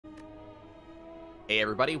Hey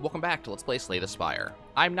everybody, welcome back to Let's Play Slay the Spire.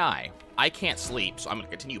 I'm Nye. I can't sleep, so I'm going to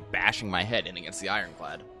continue bashing my head in against the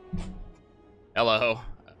Ironclad. Hello.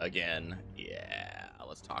 Again. Yeah,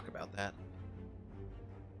 let's talk about that.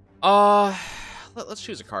 Let's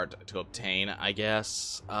choose a card to obtain, I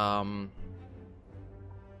guess. I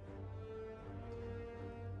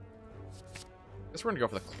guess we're going to go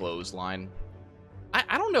for the clothesline.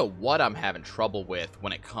 I don't know what I'm having trouble with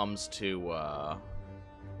when it comes to,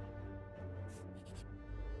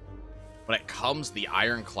 the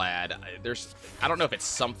Ironclad. I don't know if it's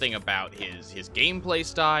something about his gameplay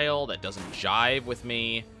style that doesn't jive with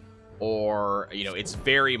me, or it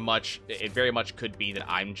very much could be that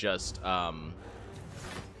I'm just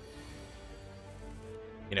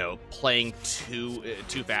playing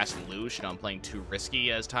too fast and loose. I'm playing too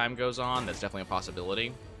risky as time goes on. That's definitely a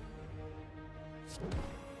possibility.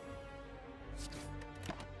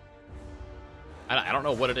 I don't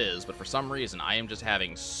know what it is, but for some reason, I am just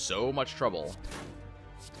having so much trouble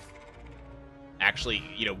actually,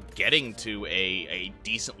 getting to a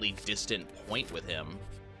decently distant point with him.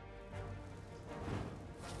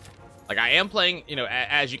 Like, I am playing,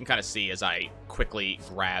 as you can kind of see as I quickly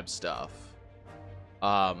grab stuff.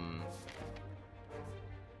 I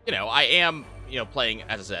am, playing,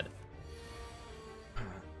 as I said,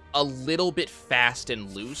 a little bit fast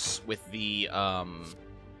and loose with the,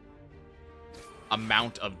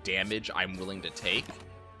 amount of damage I'm willing to take.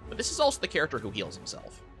 But this is also the character who heals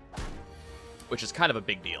himself, which is kind of a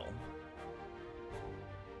big deal.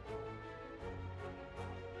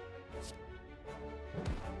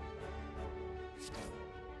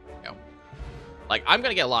 Like, I'm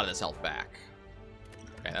gonna get a lot of this health back.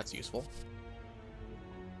 Okay, that's useful.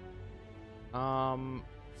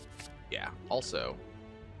 Yeah, also.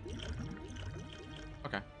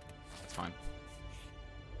 Okay, that's fine.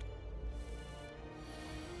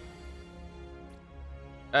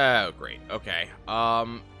 Oh, great. Okay.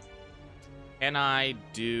 Can I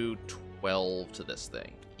do 12 to this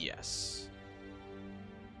thing? Yes.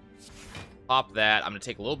 Pop that. I'm going to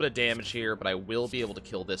take a little bit of damage here, but I will be able to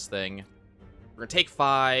kill this thing. We're going to take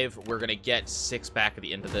 5. We're going to get 6 back at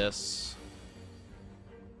the end of this.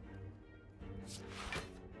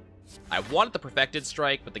 I wanted the Perfected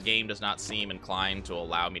Strike, but the game does not seem inclined to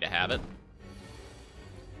allow me to have it.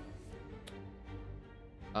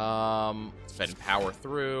 Let's go ahead and power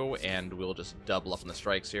through, and we'll just double up on the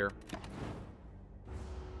strikes here.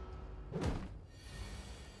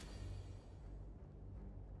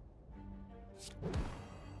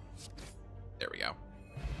 There we go.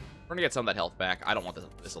 We're gonna get some of that health back. I don't want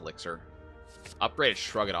this elixir. Upgrade,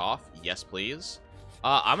 shrug it off. Yes, please.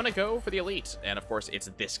 I'm gonna go for the elite, and of course, it's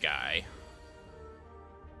this guy.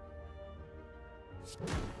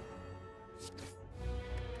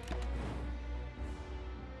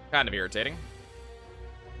 Kind of irritating.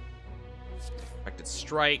 Perfected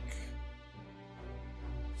strike.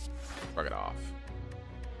 Shrug it off.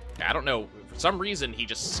 Yeah, I don't know. For some reason, he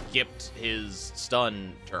just skipped his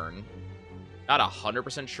stun turn. Not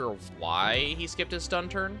 100% sure why he skipped his stun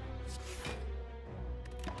turn.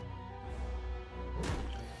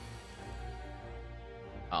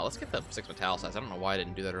 Let's get the 6 Metallicize. I don't know why I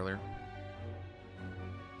didn't do that earlier.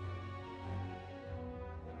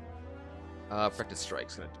 Perfected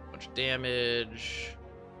Strike's gonna do a bunch of damage.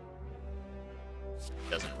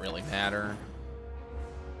 Doesn't really matter.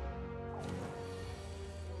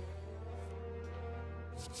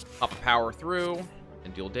 Pop a power through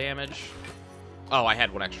and deal damage. Oh, I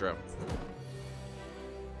had 1 extra.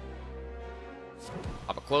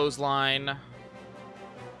 Pop a clothesline.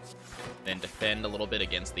 Then defend a little bit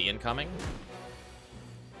against the incoming.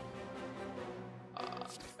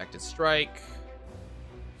 Perfected Strike.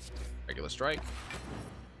 Regular strike.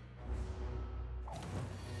 I'm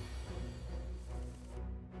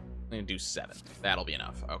gonna do 7. That'll be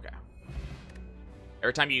enough. Okay.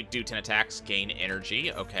 Every time you do 10 attacks, gain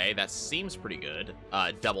energy. Okay, that seems pretty good.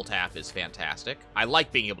 Double tap is fantastic. I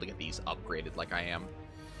like being able to get these upgraded like I am.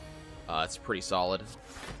 It's pretty solid.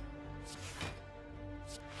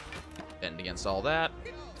 Defend against all that.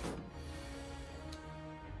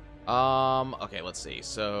 Okay, let's see.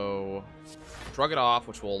 So, shrug it off,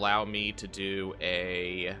 which will allow me to do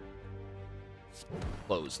a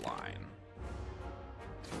clothesline.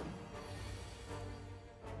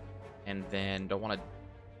 And then don't want to...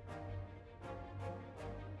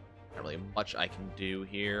 Not really much I can do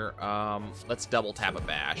here. Let's double tap a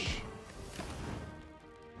bash.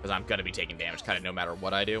 Because I'm going to be taking damage kind of no matter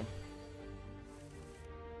what I do.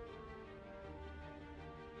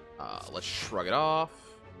 Let's shrug it off.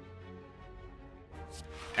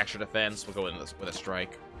 Extra defense. We'll go in with a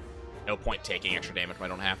strike. No point taking extra damage when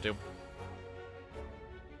I don't have to.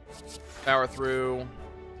 Power through.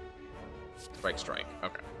 Strike, strike.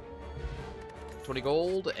 Okay. 20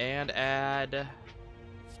 gold and add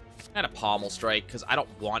a pommel strike because I don't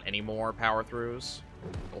want any more power throughs.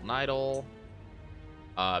 Golden idol.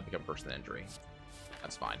 Become person injury.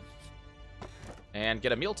 That's fine. And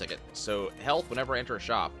get a meal ticket. So health whenever I enter a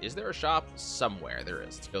shop. Is there a shop? Somewhere there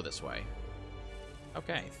is. Let's go this way.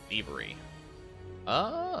 Okay, thievery.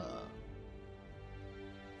 I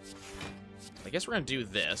guess we're gonna do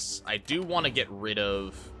this. I do want to get rid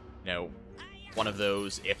of, you know, one of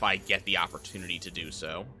those if I get the opportunity to do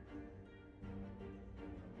so.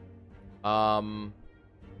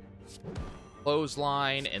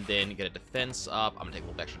 Clothesline, and then get a defense up. I'm gonna take a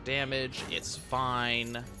little extra damage. It's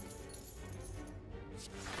fine.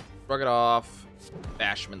 Shrug it off.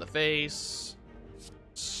 Bash him in the face.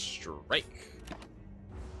 Strike.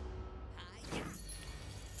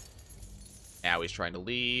 Now he's trying to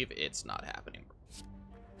leave. It's not happening.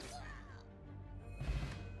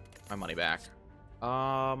 My money back.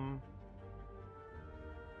 I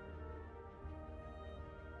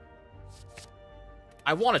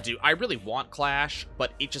really want Clash,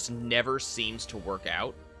 but it just never seems to work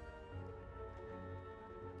out.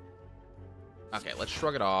 Okay, let's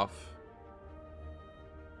shrug it off.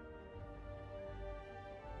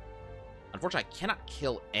 Unfortunately, I cannot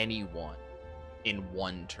kill anyone in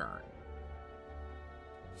one turn.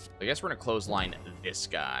 I guess we're gonna clothesline this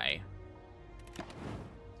guy.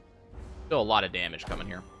 Still a lot of damage coming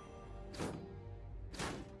here.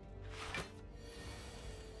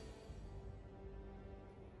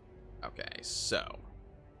 Okay, so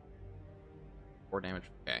 4 damage.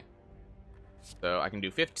 Okay, so I can do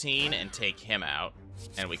 15 and take him out,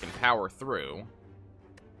 and we can power through.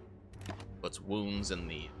 Puts wounds in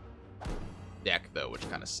the deck though, which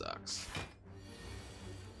kind of sucks.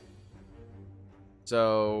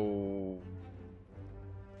 So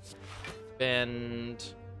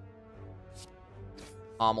bend,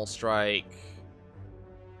 pommel strike.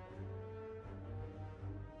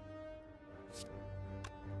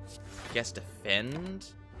 I guess defend.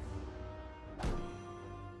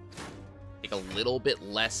 Take a little bit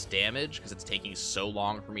less damage because it's taking so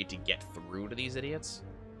long for me to get through to these idiots.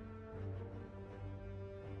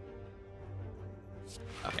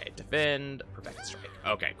 Okay, defend, perfect strike.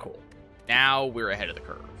 Okay, cool. Now we're ahead of the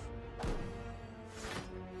curve.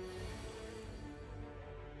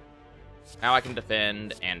 Now I can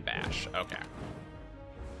defend and bash. Okay.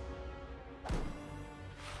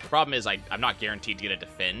 The problem is I'm not guaranteed to get a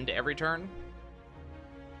defend every turn.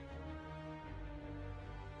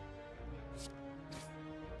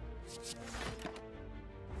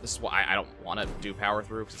 This is why I don't want to do power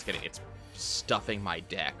through, because it's stuffing my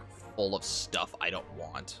deck full of stuff I don't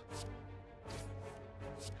want.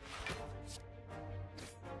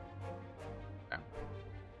 Okay.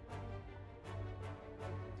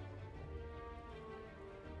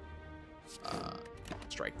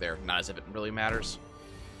 Strike there, not as if it really matters.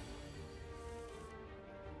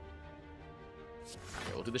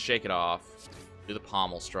 Okay, we'll do the shake it off. Do the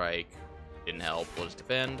pommel strike. Didn't help. We'll just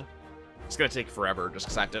defend. It's gonna take forever just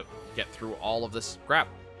because I have to get through all of this crap.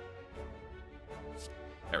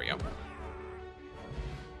 There we go.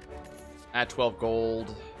 Add 12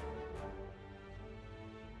 gold.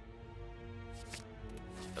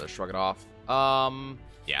 Another shrug it off.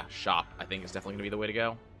 Yeah, shop, I think, is definitely gonna be the way to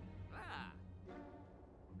go.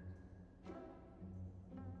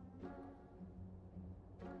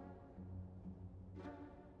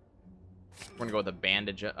 We're gonna go with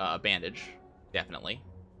a bandage, definitely.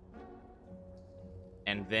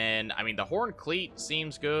 And then, I mean, the horn cleat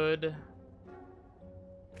seems good.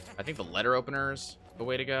 I think the letter opener's the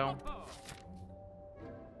way to go.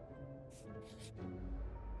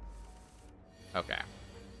 Okay.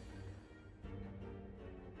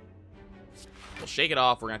 We'll shake it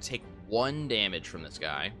off. We're gonna take 1 damage from this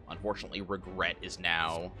guy. Unfortunately, regret is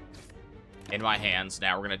now in my hands.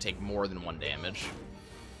 Now we're gonna take more than 1 damage.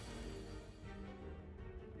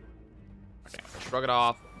 Okay, we'll shrug it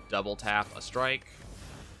off. Double tap a strike.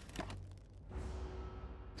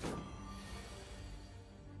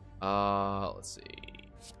 Let's see.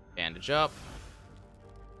 Bandage up.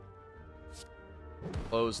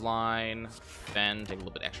 Clothesline. Then take a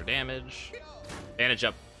little bit extra damage. Bandage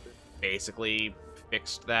up basically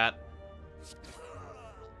fixed that.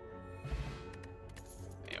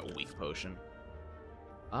 Okay, a weak potion.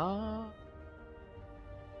 Honestly,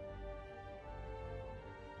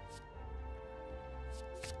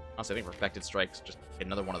 I think Perfected Strikes, just get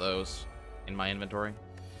another one of those in my inventory.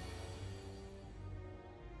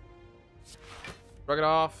 Shrug it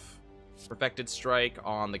off. Perfected Strike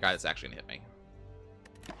on the guy that's actually gonna hit me.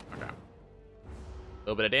 Okay.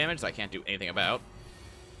 little bit of damage that I can't do anything about.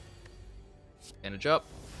 Bandage up.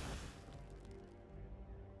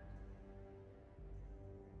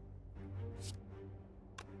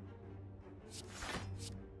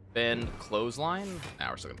 Then clothesline.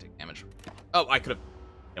 Now we're still gonna take damage. Oh, I could have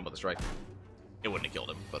hit him with a strike. It wouldn't have killed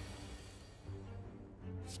him, but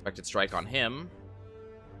expected strike on him.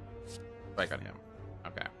 Strike on him.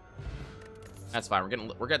 Okay, that's fine.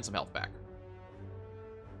 We're getting some health back.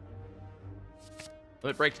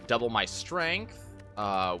 Limit break to double my strength.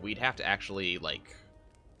 We'd have to actually like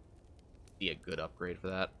be a good upgrade for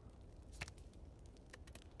that.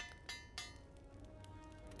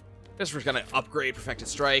 Guess we're gonna upgrade Perfected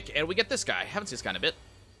Strike, and we get this guy. Haven't seen this guy in a bit.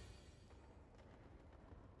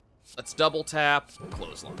 Let's double tap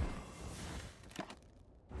clothesline.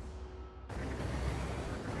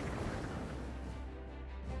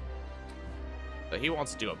 So he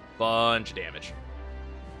wants to do a bunch of damage.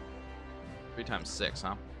 3 times 6,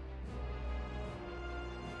 huh?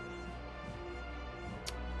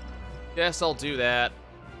 Guess I'll do that.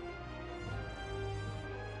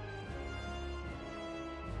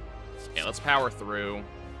 Okay, let's power through.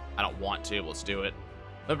 I don't want to. Let's do it.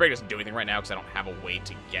 The break doesn't do anything right now because I don't have a way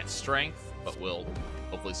to get strength, but we'll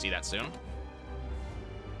hopefully see that soon.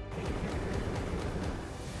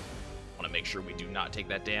 Want to make sure we do not take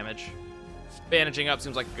that damage. Bandaging up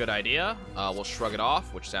seems like a good idea. We'll shrug it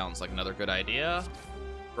off, which sounds like another good idea.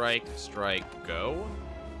 Strike, strike, go.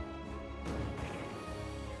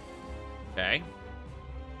 Okay.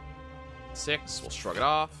 6, we'll shrug it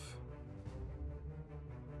off.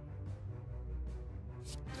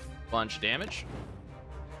 Bunch of damage.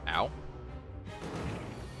 Ow.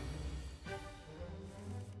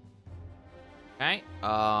 Okay.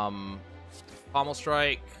 Pommel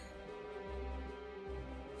strike.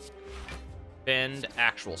 Bend,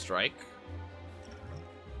 actual strike.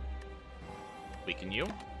 Weaken you.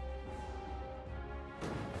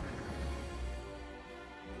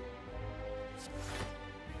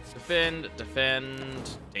 Defend,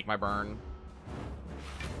 defend. Take my burn.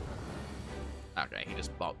 Okay, he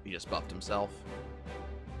just buffed himself.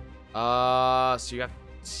 So you have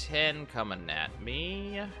 10 coming at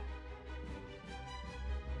me.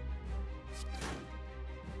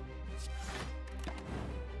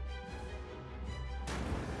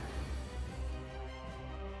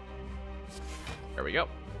 There we go.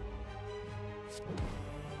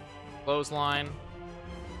 Clothesline.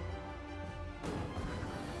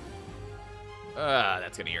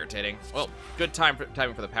 That's getting irritating. Well, good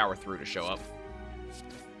timing for the power through to show up.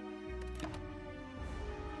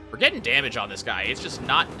 We're getting damage on this guy. It's just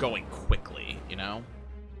not going quickly, you know?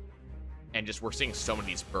 And just we're seeing so many of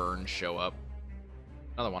these burns show up.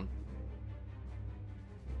 Another one.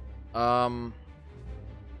 I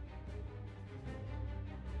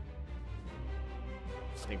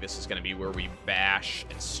think this is going to be where we bash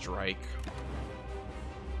and strike.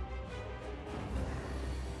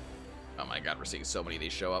 Oh my god, we're seeing so many of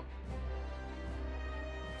these show up.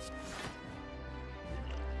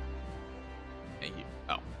 Thank you.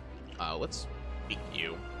 Oh. Let's beat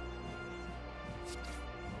you.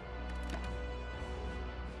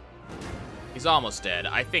 He's almost dead.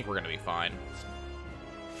 I think we're going to be fine.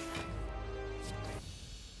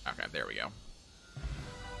 Okay, there we go.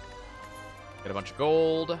 Get a bunch of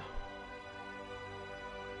gold.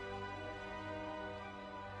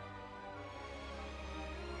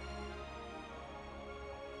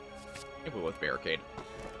 If we both barricade.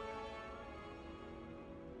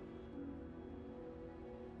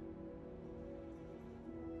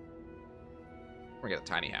 We're gonna get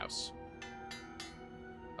a tiny house.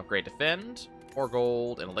 Upgrade defend, 4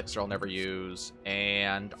 gold, an elixir I'll never use,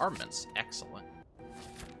 and armaments. Excellent.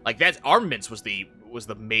 Like that armaments was the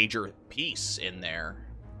major piece in there.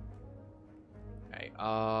 Okay,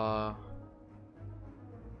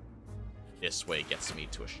 this way gets me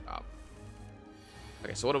to a shop.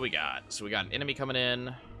 Okay, so what do we got? So we got an enemy coming in.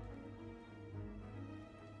 We're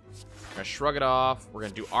gonna shrug it off. We're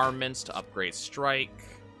gonna do armaments to upgrade strike.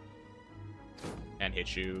 And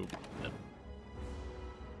hit you.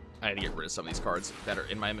 I had to get rid of some of these cards that are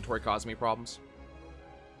in my inventory causing me problems.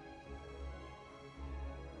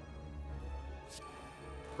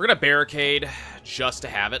 We're gonna barricade just to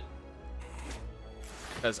have it.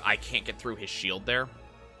 Because I can't get through his shield there.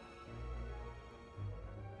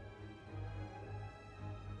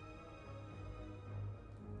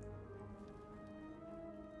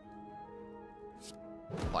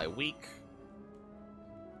 Apply weak.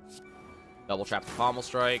 Double trap the pommel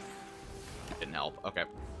strike. Didn't help. Okay.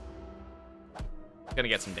 Gonna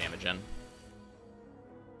get some damage in.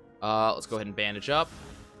 Let's go ahead and bandage up.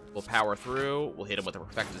 We'll power through. We'll hit him with a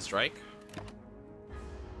perfected strike.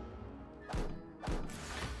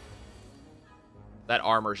 that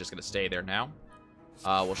armor is just going to stay there now.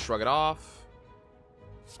 We'll shrug it off.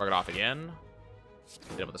 Shrug it off again.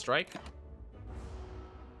 Hit him with a strike.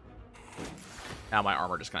 Now my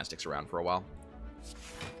armor just kind of sticks around for a while.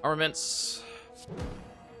 Armaments.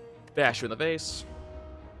 Bash you in the face.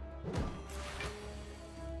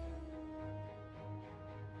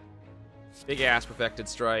 Big ass perfected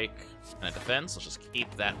strike. And a defense. Let's just keep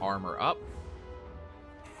that armor up.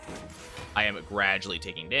 I am gradually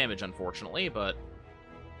taking damage, unfortunately, but...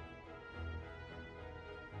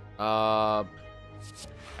 power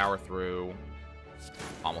through.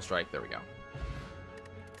 Pommel strike. There we go.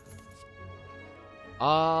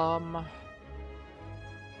 I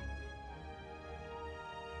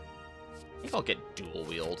think I'll get dual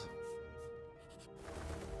wield.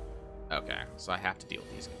 Okay, so I have to deal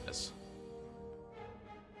with these guys.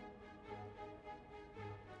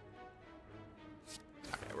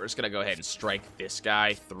 Okay, we're just gonna go ahead and strike this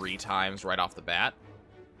guy 3 times right off the bat.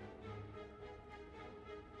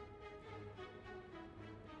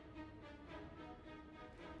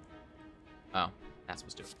 Oh, that's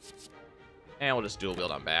what's doing. And we'll just dual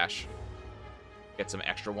wield on Bash. Get some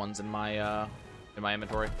extra ones in my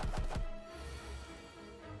inventory.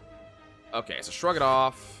 Okay, so shrug it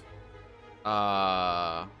off.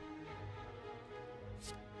 I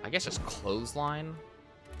guess just clothesline.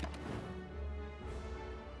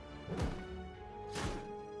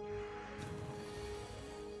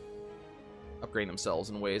 Upgrading themselves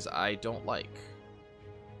in ways I don't like.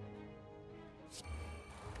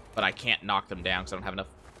 But I can't knock them down because I don't have enough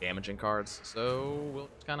damaging cards. So we'll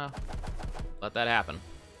just kind of let that happen.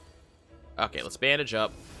 Okay, let's bandage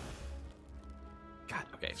up. God,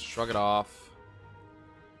 okay, shrug it off.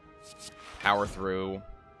 Power through.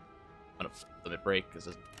 I'm gonna limit break because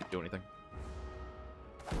it doesn't do anything.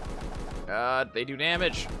 God, they do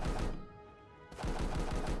damage.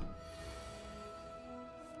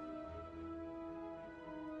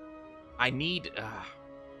 I need...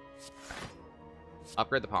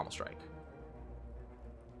 upgrade the pommel strike.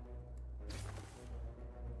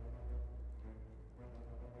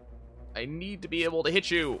 I need to be able to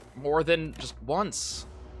hit you more than just once.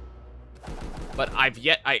 But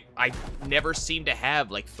I never seem to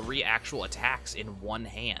have like 3 actual attacks in one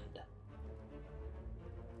hand.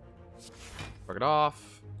 Shrug it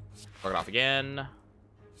off. Shrug it off again.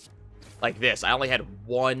 Like this. I only had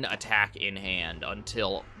 1 attack in hand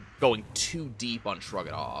until going too deep on shrug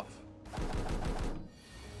it off.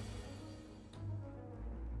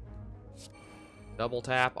 Double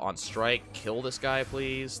tap on strike. Kill this guy,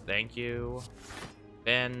 please. Thank you.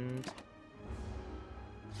 Bend.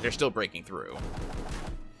 They're still breaking through.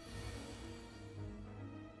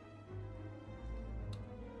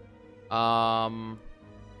 Do a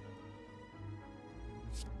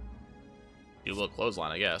little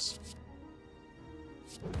clothesline, I guess.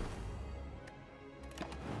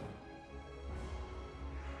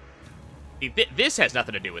 See, this has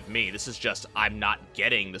nothing to do with me. This is just I'm not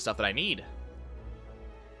getting the stuff that I need.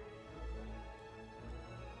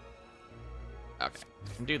 Okay,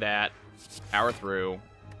 can do that. Power through.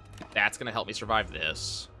 That's gonna help me survive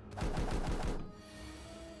this.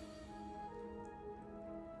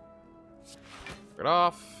 Get it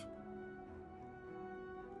off.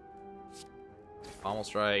 Pommel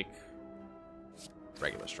strike.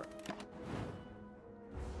 Regular strike.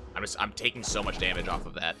 I'm taking so much damage off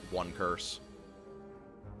of that 1 curse.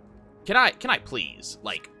 Can I please,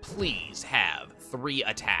 like, please have 3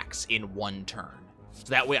 attacks in 1 turn? So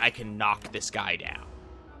that way I can knock this guy down.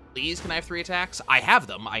 Please, can I have 3 attacks? I have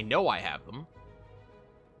them. I know I have them.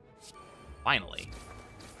 Finally.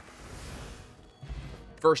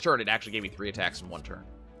 First turn, it actually gave me 3 attacks in 1 turn.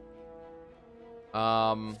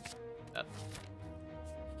 Oh,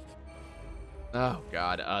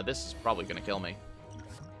 God. This is probably going to kill me.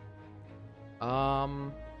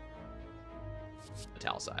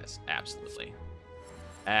 Italicize. Absolutely.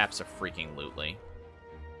 Abso-freaking-lutely.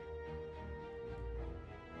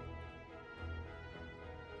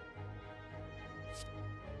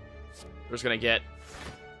 We're just gonna get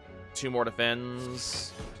 2 more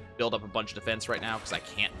defense. Build up a bunch of defense right now because I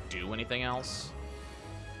can't do anything else.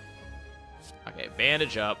 Okay,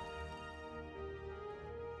 bandage up.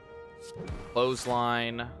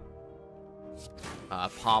 Clothesline.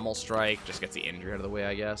 Pommel strike. Just gets the injury out of the way,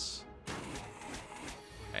 I guess.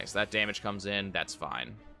 Okay, so that damage comes in. That's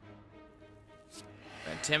fine.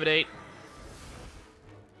 Intimidate.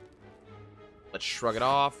 Let's shrug it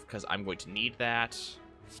off because I'm going to need that.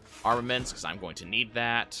 Armaments, because I'm going to need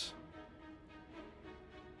that.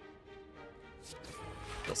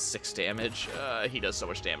 Deal 6 damage. He does so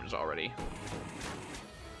much damage already.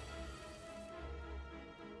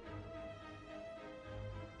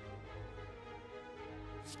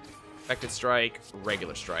 Expected strike,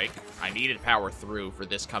 regular strike. I needed power through for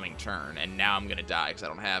this coming turn, and now I'm gonna die because I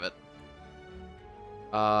don't have it.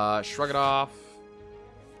 Shrug it off.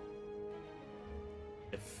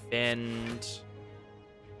 Defend.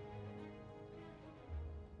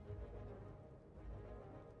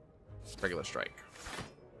 Regular strike.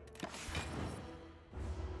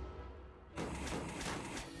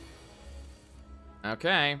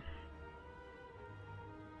 Okay.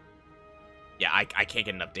 Yeah, I can't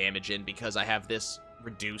get enough damage in because I have this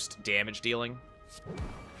reduced damage dealing.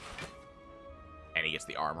 And he gets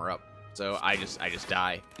the armor up. So I just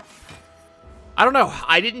die. I don't know.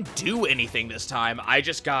 I didn't do anything this time. I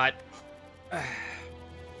just got... I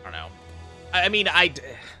don't know. I mean,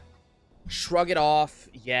 shrug it off,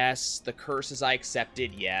 yes. The curses I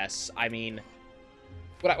accepted, yes. I mean...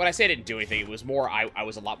 When I say I didn't do anything, it was more I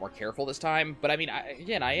was a lot more careful this time. But I mean,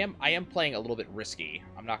 again, I am playing a little bit risky.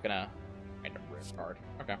 I'm not gonna... Random risk card.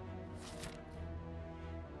 Okay.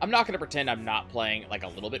 I'm not gonna pretend I'm not playing like a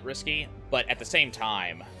little bit risky, but at the same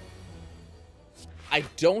time, I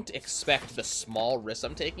don't expect the small risks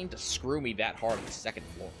I'm taking to screw me that hard on the second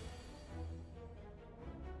floor.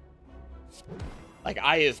 Like,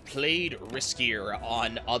 I have played riskier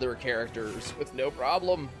on other characters with no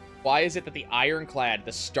problem. Why is it that the Ironclad,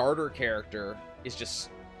 the starter character, is just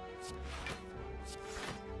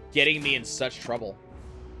getting me in such trouble?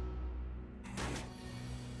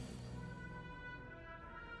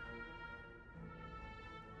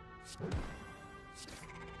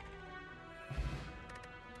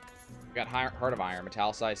 We got Heart of Iron,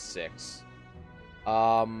 Metallicized 6.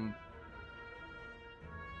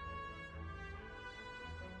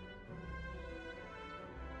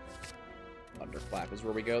 Thunderclap is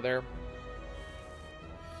where we go there.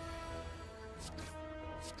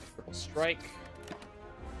 Triple Strike.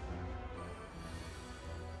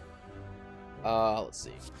 Let's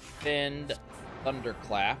see. Defend,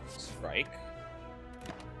 Thunderclap, Strike.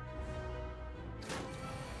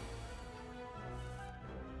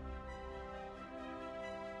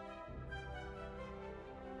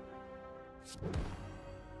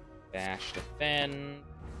 Dash, defend,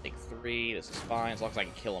 take 3. This is fine, as long as I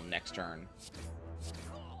can kill him next turn.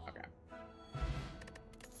 Okay.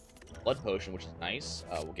 Blood Potion, which is nice.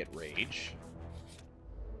 We'll get Rage.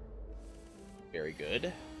 Very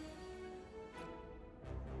good.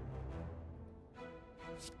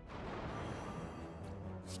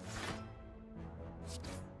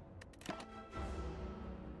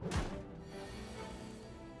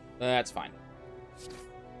 That's fine.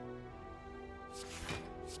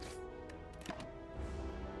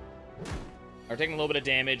 We're taking a little bit of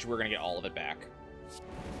damage. We're going to get all of it back.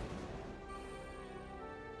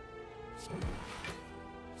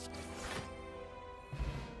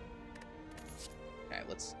 Okay,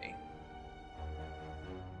 let's see.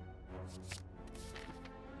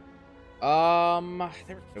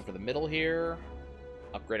 There we go for the middle here.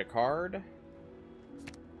 Upgrade a card.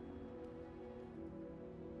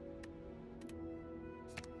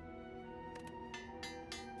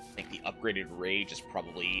 I think the upgraded Rage is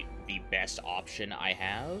probably the best option I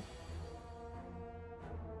have.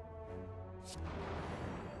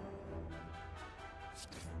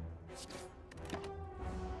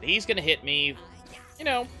 He's gonna hit me, you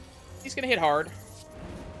know, he's gonna hit hard.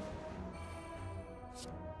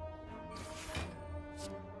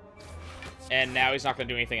 And now he's not gonna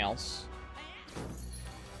do anything else.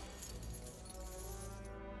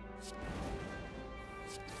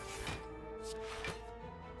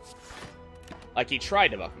 Like, he tried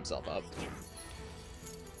to buff himself up.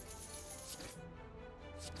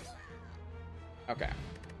 Okay.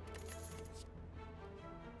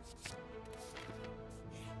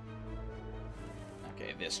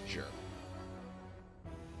 Okay, this jerk.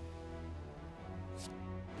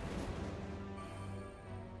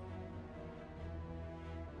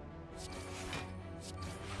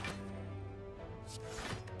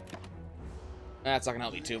 That's not gonna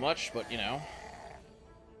help me too much, but, you know.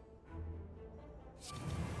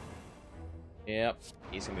 Yep,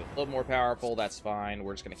 he's gonna be a little more powerful, that's fine.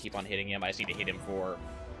 We're just gonna keep on hitting him. I just need to hit him for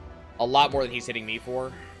a lot more than he's hitting me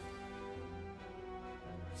for.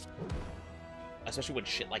 Especially when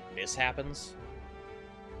shit like this happens.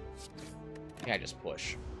 Yeah, I just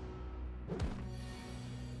push.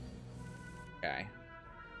 Okay.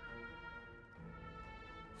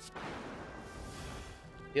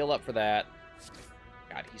 Heal up for that.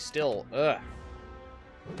 God, he's still... Ugh.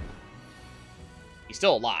 He's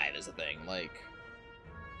still alive, is the thing. Like...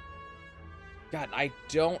 God, I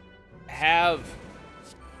don't have...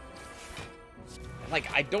 Like,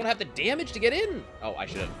 I don't have the damage to get in! Oh, I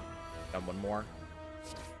should have done one more.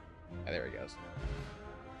 Oh, there he goes.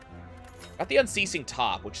 Got the Unceasing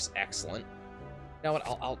Top, which is excellent. You know what?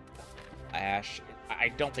 I'll Clash. I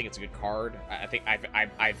don't think it's a good card. I think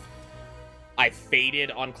I've faded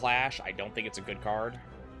on Clash. I don't think it's a good card.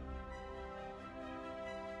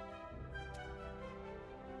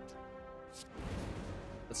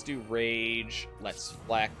 Let's do Rage. Let's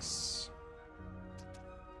Flex.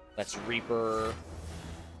 Let's Reaper.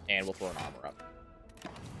 And we'll throw an Armor up.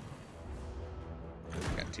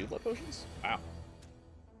 Got 2 blood potions? Wow.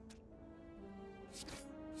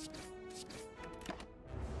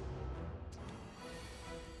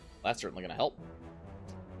 That's certainly gonna help.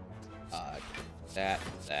 That,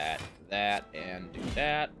 and do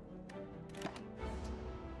that.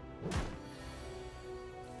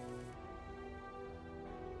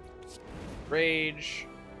 Rage.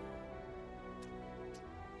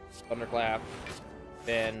 Thunderclap.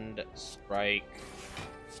 Bend. Strike.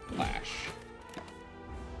 Flash.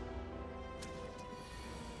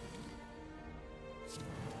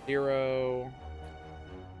 Zero.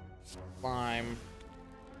 Climb.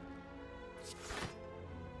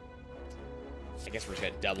 I guess we're just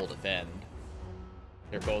gonna double defend.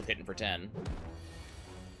 They're both hitting for 10.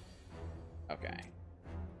 Okay.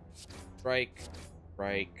 Strike.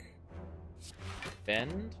 Strike.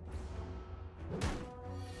 Bend.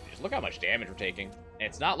 Just look how much damage we're taking. And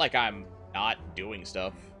it's not like I'm not doing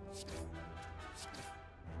stuff.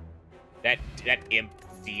 That imp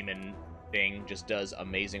demon thing just does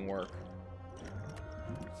amazing work.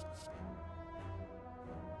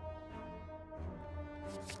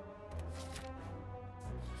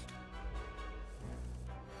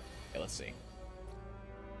 Okay, let's see.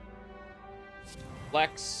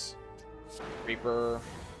 Flex. Reaper.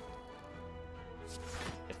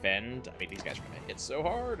 Defend. I mean, these guys are gonna hit so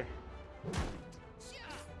hard.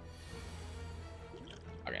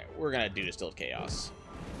 Okay, we're gonna do Distilled Chaos.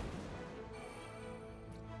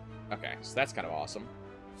 Okay, so that's kind of awesome.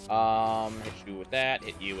 Hit you with that,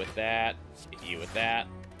 hit you with that, hit you with that.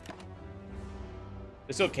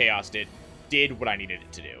 Distilled Chaos did what I needed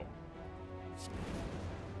it to do.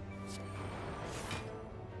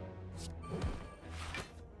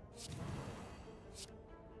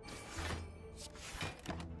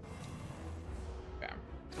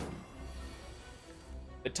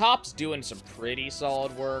 The top's doing some pretty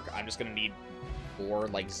solid work. I'm just gonna need 4,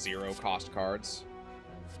 like, 0-cost cards.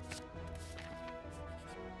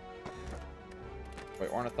 Wait,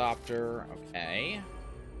 Ornithopter. Okay.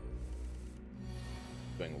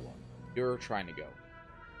 Doing one. You're trying to go.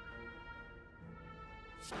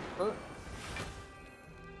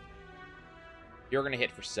 You're gonna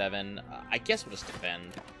hit for 7. I guess we'll just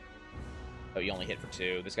defend. Oh, you only hit for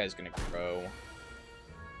 2. This guy's gonna grow.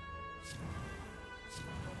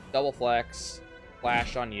 Double Flex,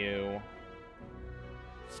 Flash on you,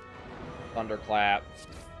 Thunderclap,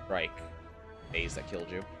 Strike, Phase that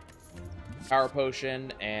killed you, Power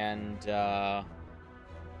Potion, and I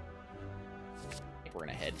think we're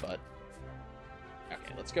gonna Headbutt.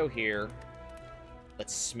 Okay, let's go here.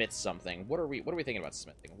 Let's smith something. What are we thinking about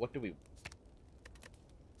smithing? What do we?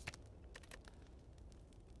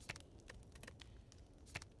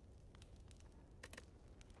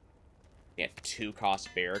 Yeah, 2-cost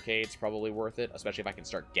barricades probably worth it, especially if I can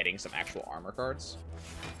start getting some actual armor cards.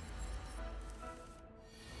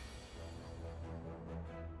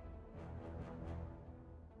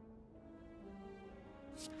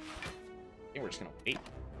 I think we're just gonna wait.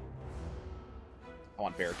 I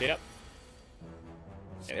want barricade up.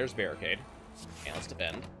 Okay, there's barricade. And let's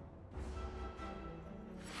defend.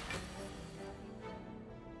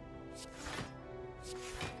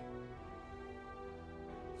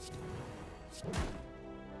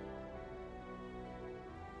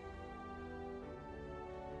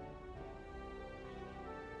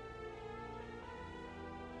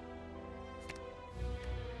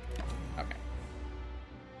 Okay.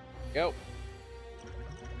 Go.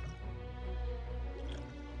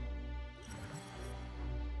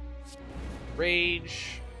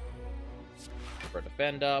 Rage. For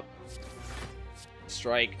defend up.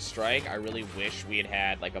 Strike, strike. I really wish we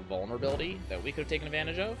had like a vulnerability that we could have taken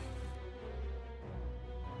advantage of.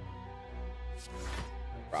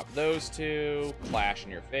 Drop those 2. Clash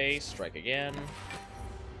in your face. Strike again.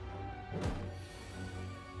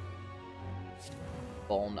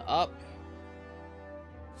 Vuln up.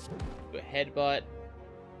 Do a headbutt.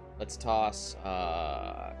 Let's toss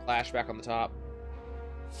Clash back on the top.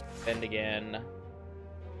 Bend again.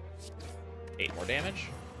 8 more damage.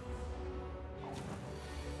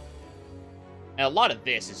 And a lot of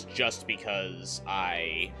this is just because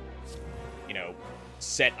I, you know,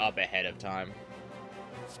 set up ahead of time.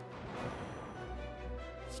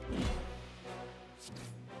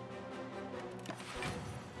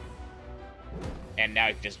 And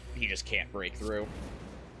now he just can't break through.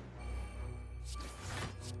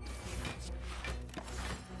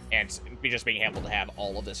 And just being able to have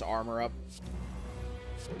all of this armor up.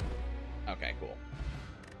 Okay, cool.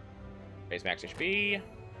 Base max HP.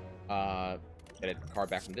 Get a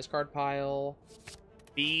card back from discard pile.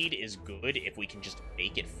 Speed is good if we can just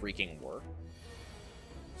make it freaking work.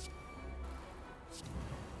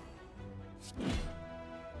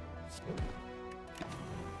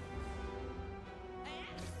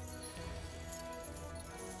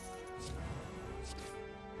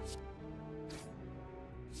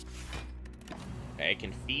 Okay,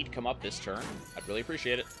 can feed come up this turn? I'd really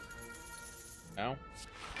appreciate it. No?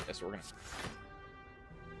 Guess we're gonna...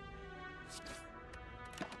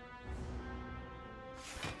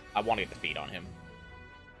 I want to get the feed on him.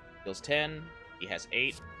 Deals 10. He has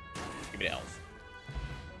 8. Give me the health.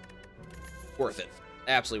 Worth it.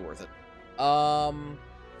 Absolutely worth it. Pommel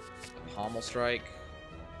Strike.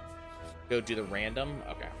 Go do the random.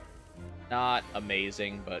 Okay. Not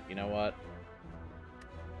amazing, but you know what?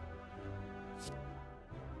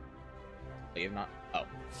 You have not... Oh.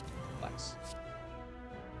 Flex.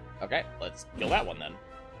 Okay, let's kill that one then.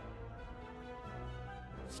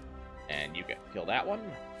 And you can kill that one.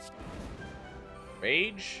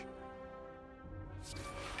 Rage.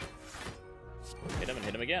 Hit him and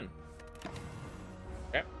hit him again.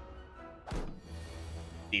 Okay.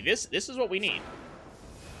 See, this is what we need.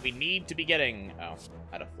 We need to be getting... Oh,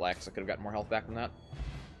 I had a flex. I could have gotten more health back from that.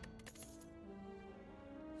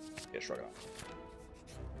 Yeah, shrug it off.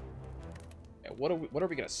 Okay, what are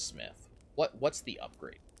we gonna smith? What's the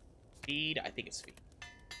upgrade? Feed? I think it's feed.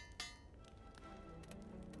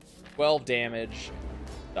 12 damage.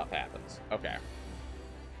 Stuff happens. Okay.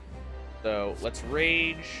 So, let's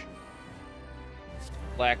rage.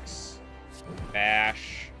 Flex.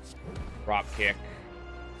 Bash. Drop kick.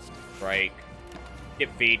 Strike. Get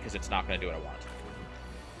feed, because it's not going to do what I want.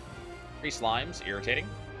 3 slimes. Irritating.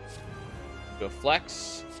 Go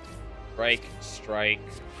flex. Strike. Strike.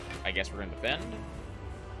 I guess we're going to defend.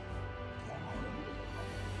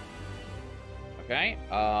 Okay.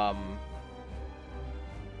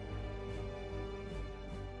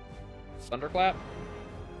 Thunderclap.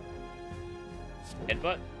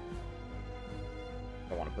 Headbutt.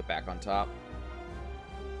 I want to put back on top.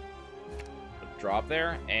 Drop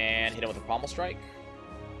there, and hit him with a Pommel Strike.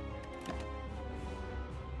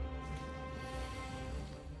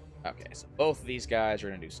 Okay, so both of these guys are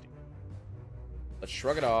going to do steam. Let's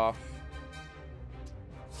shrug it off.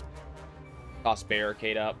 Toss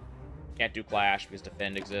Barricade up. Can't do Clash because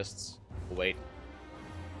Defend exists. We'll wait.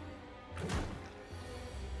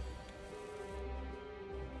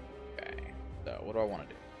 Okay, so what do I want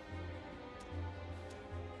to do?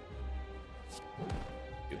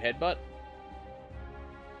 Do Headbutt.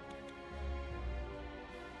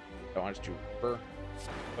 I want to do Reaper.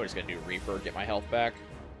 I'm just going to do Reaper, get my health back.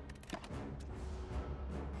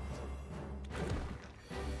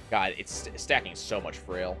 God, it's stacking so much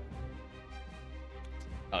frail.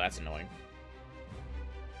 Oh, that's annoying.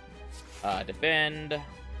 Defend.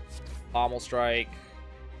 Pommel Strike.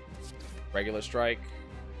 Regular Strike.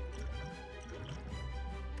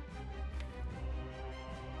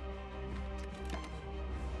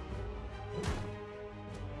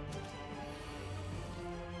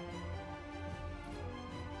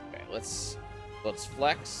 Okay, let's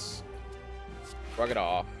flex. Shrug it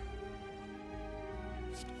off.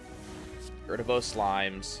 Get rid of both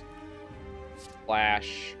slimes.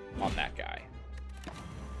 Flash on that guy.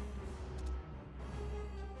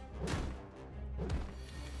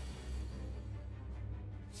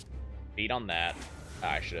 Beat on that.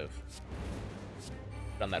 I should have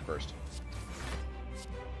done that first.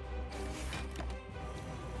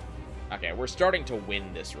 Okay, we're starting to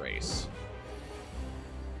win this race.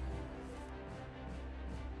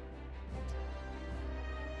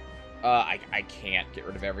 I can't get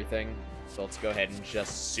rid of everything, so let's go ahead and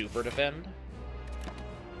just super defend.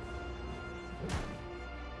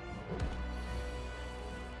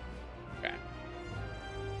 Okay.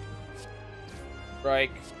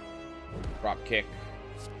 Strike. Drop kick.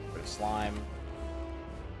 Rid of slime.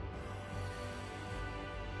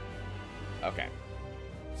 Okay.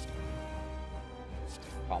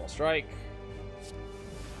 Pommel Strike.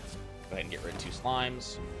 Go ahead and get rid of 2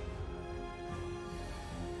 slimes.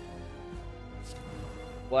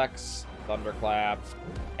 Flex, Thunderclap,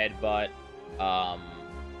 Headbutt,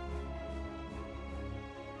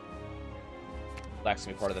 Flex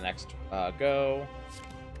can be part of the next go.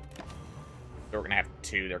 So we're gonna have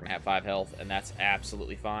 2, they're gonna have 5 health, and that's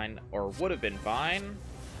absolutely fine. Or would have been fine.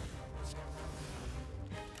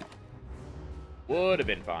 Would have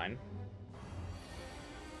been fine.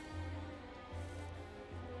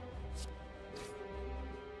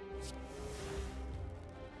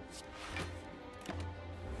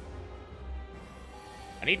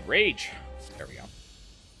 I need rage. There we go.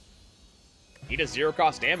 Need a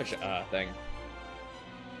zero-cost damage thing.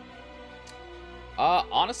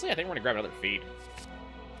 Honestly, I think we're gonna grab another feed.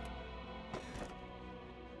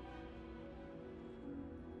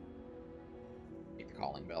 Take the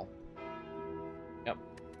calling bell. Yep.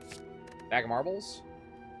 Bag of marbles.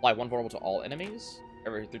 Apply 1 vulnerable to all enemies.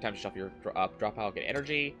 Every 3 times you shuffle your drop pile, get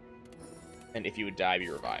energy. And if you would die, be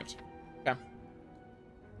revived. Okay.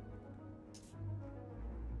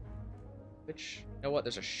 Which, you know what?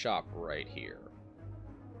 There's a shop right here.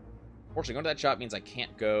 Fortunately, going to that shop means I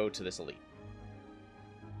can't go to this elite.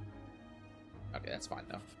 Okay, that's fine,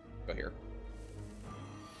 though. Go here.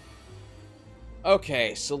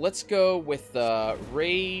 Okay, so let's go with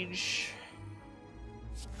Rage,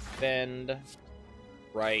 Bend,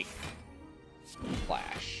 Strike,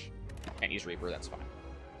 Flash. Can't use Reaper, that's fine.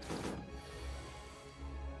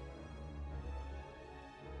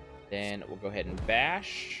 Then we'll go ahead and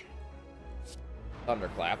Bash.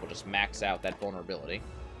 Thunderclap, we'll just max out that vulnerability.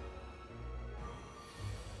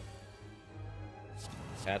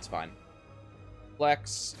 That's fine.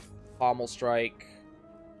 Flex, Pommel Strike,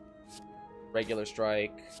 Regular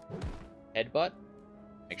Strike, Headbutt.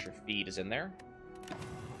 Make sure Feed is in there.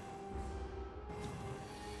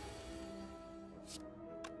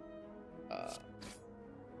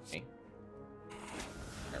 Okay.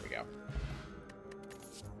 There we go.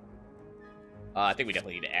 I think we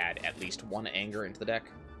definitely need to add at least 1 anger into the deck.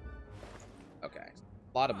 Okay.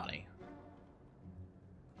 A lot of money.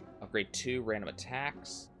 Upgrade 2 random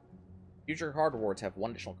attacks. Future card rewards have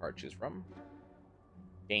 1 additional card to choose from.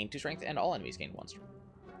 Gain 2 strength, and all enemies gain 1 strength.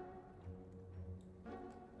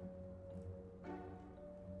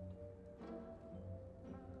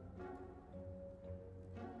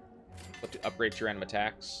 Look to upgrade 2 random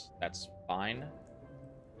attacks. That's fine.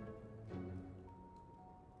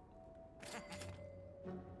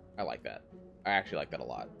 I like that. I actually like that a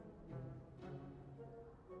lot.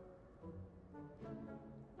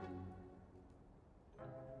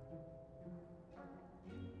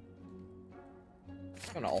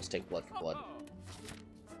 I'm gonna also take blood for blood.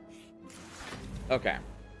 Okay.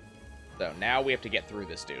 So now we have to get through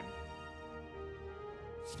this dude.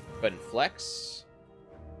 Go ahead and flex.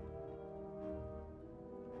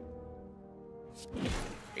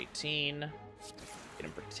 18. Get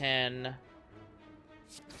him for 10.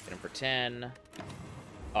 Get him for 10.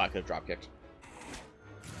 Oh, I could have drop kicked.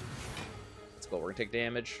 Let's go. We're gonna take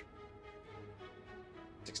damage.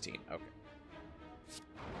 16. Okay.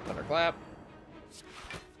 Thunderclap.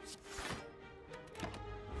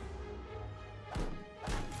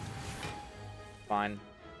 Fine.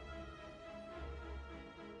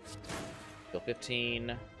 Heal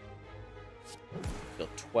 15. Heal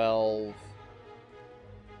 12.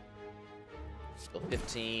 Heal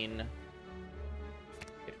 15.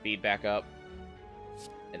 Get feed back up.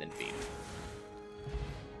 And then feed.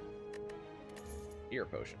 Fear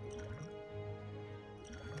potion.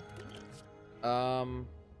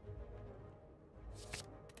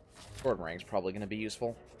 Sword Ring's probably going to be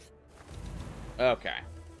useful. Okay.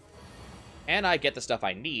 And I get the stuff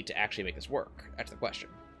I need to actually make this work. That's the question.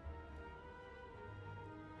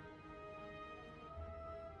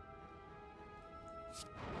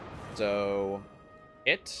 So,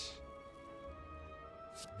 it.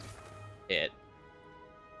 14.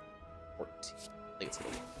 I think it's a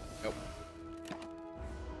little. Nope.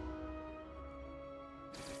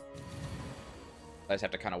 I just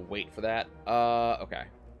have to kind of wait for that. Okay.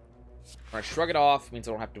 When I shrug it off, means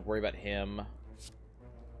I don't have to worry about him.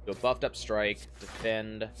 Do a buffed up strike,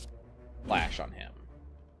 defend, flash on him.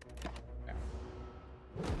 Okay.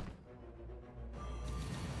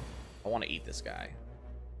 I want to eat this guy.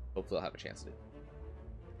 Hopefully I'll have a chance to do.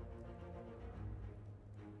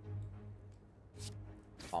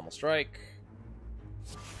 Pommel strike.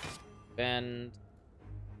 Bend.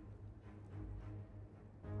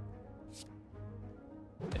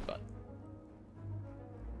 Headbutt.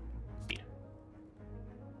 Speed.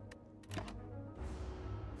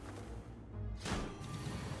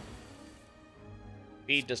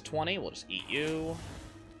 Speed does 20. We'll just eat you.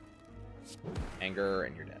 Anger,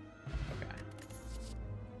 and you're dead. Okay.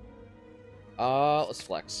 Let's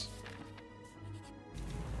flex.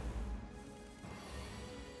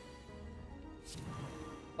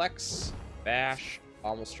 Flex, bash,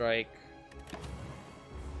 pommel strike.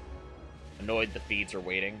 Annoyed the feeds are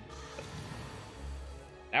waiting.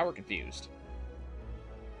 Now we're confused.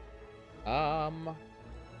 So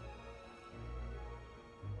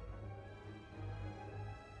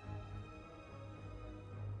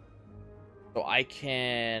I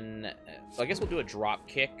can... So I guess we'll do a drop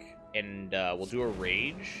kick, and we'll do a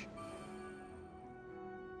rage.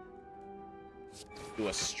 do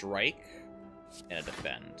a strike and a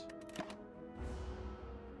defend.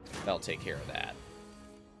 That'll take care of that.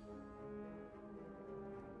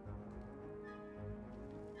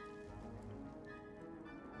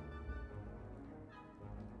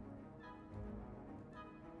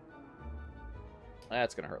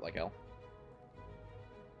 That's gonna hurt like hell.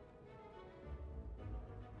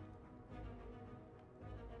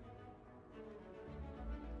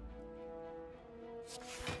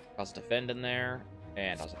 Toss a defend in there,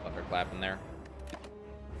 and toss a thunderclap in there.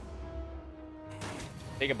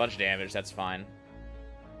 Take a bunch of damage, that's fine.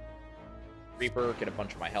 Reaper, get a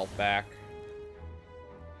bunch of my health back.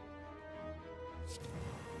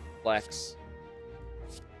 Flex.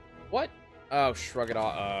 What? Oh, shrug it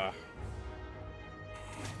off.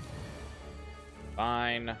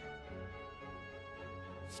 Fine.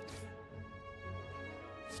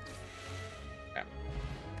 Okay.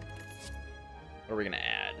 What are we gonna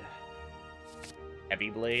add? Heavy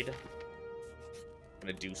Blade.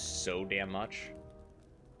 Gonna do so damn much.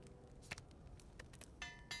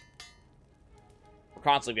 We're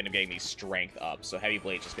constantly gonna be getting these strength up, so Heavy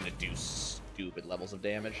Blade's just gonna do stupid levels of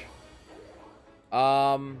damage.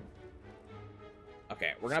 Okay,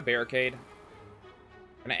 we're gonna barricade.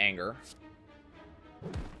 We're gonna anger.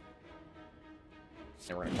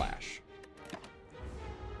 Then we're gonna clash.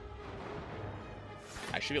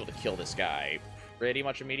 I should be able to kill this guy pretty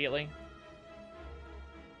much immediately.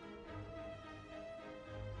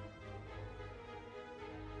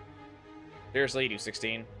 Seriously, do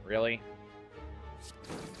 16? Really?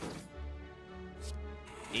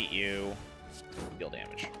 Eat you. Deal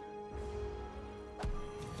damage.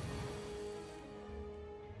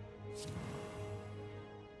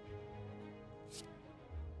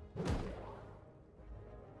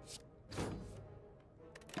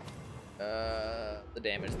 The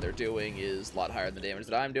damage they're doing is a lot higher than the damage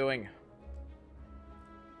that I'm doing.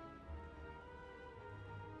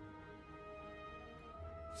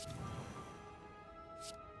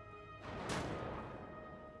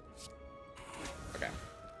 Okay.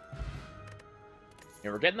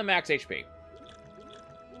 And we're getting the max HP.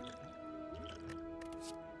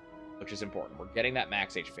 Which is important. We're getting that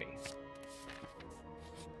max HP.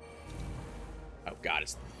 Oh god,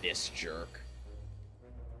 it's this jerk.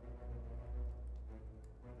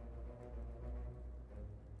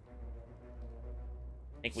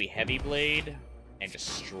 I think we Heavy Blade and just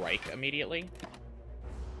strike immediately.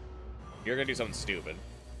 You're gonna do something stupid.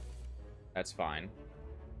 That's fine.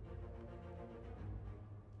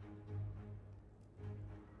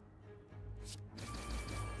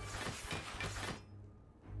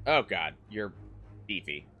 Oh god, you're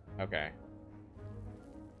beefy. Okay.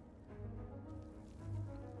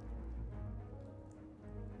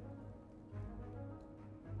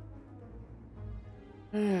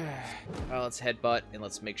 Well, let's headbutt and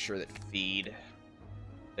let's make sure that feed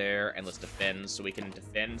there, and let's defend so we can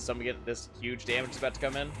defend some of this huge damage that's about to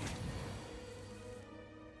come in.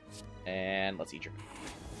 And let's eat your.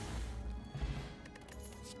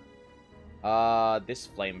 This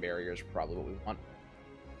flame barrier is probably what we want.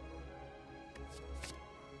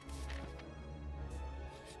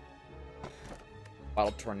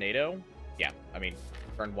 Bottle tornado? Yeah, I mean,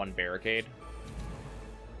 turn one barricade.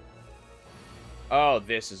 Oh,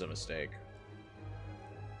 this is a mistake.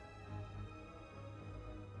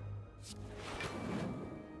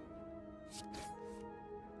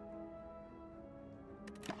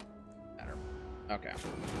 Matter. Okay.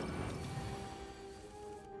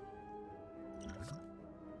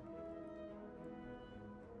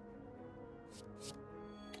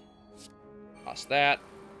 Toss that.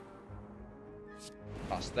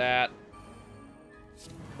 Toss that.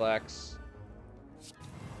 Flex.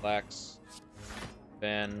 Flex.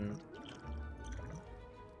 Then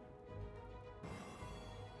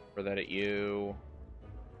throw that at you.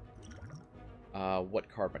 What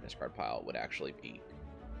card my discard pile would actually be?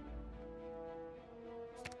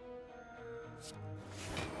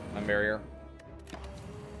 Time barrier.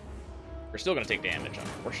 We're still gonna take damage,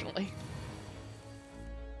 unfortunately.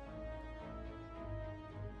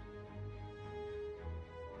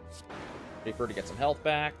 Reaper to get some health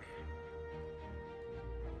back.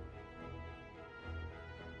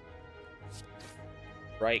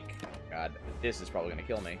 Strike. God, this is probably gonna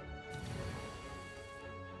kill me.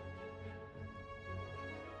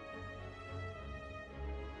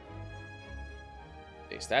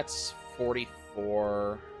 Okay, so that's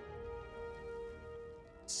 44.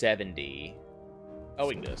 70. Oh,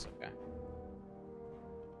 we can do this. Okay.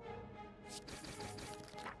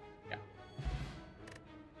 Yeah.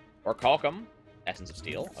 Or Calcum. Essence of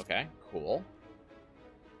Steel. Okay, cool.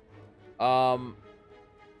 I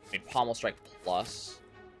mean, Pommel Strike plus,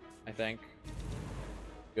 I think.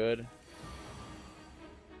 Good.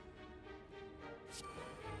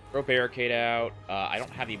 Throw barricade out. I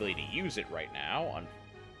don't have the ability to use it right now,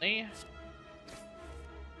 unfortunately.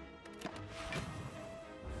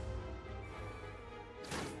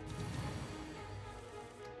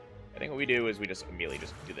 I think what we do is we just immediately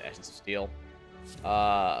just do the Essence of Steel.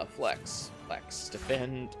 Flex,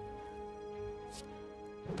 defend,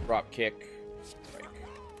 drop kick, strike.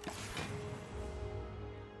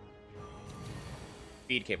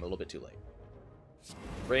 Speed came a little bit too late.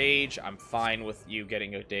 Rage, I'm fine with you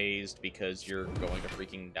getting a dazed because you're going to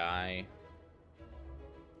freaking die.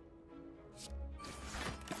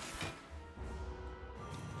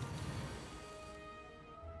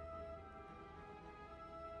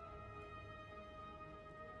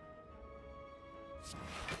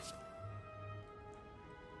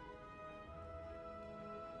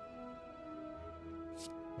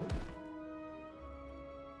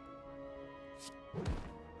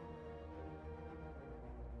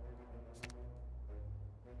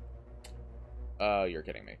 You're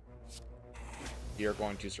kidding me. You're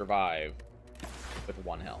going to survive with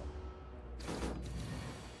 1 health.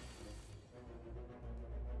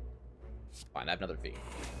 Fine, I have another V.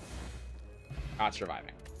 Not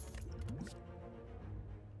surviving.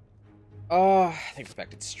 I think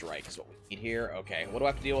Perfected Strike is what we need here. Okay, what do I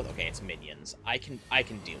have to deal with? Okay, it's minions. I can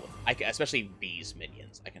deal with, especially these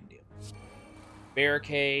minions. I can deal with.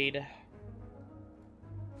 Barricade.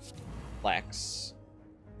 Flex.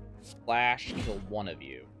 Flash, kill one of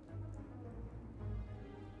you.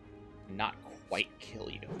 Not quite kill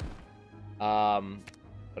you.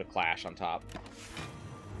 Put a Clash on top.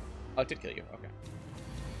 Oh, it did kill you. Okay.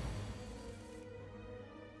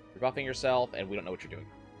 You're buffing yourself, and we don't know what you're doing.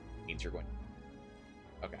 It means you're going.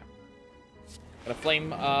 Okay. Got a Flame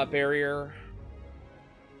Barrier.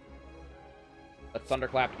 A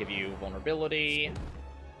Thunderclap to give you vulnerability.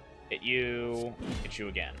 Hit you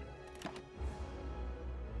again.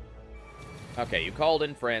 Okay, you called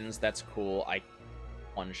in friends. That's cool. I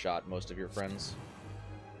one-shot most of your friends.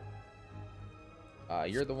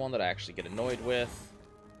 You're the one that I actually get annoyed with.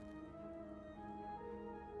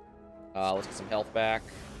 Let's get some health back.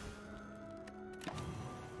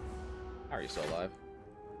 How are you still alive?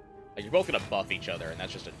 You're both gonna buff each other, and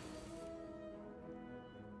that's just a...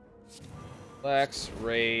 Flex,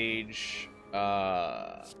 Rage,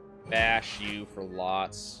 bash you for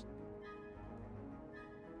lots.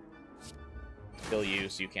 Kill you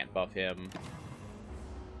so you can't buff him.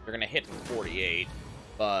 You're gonna hit 48,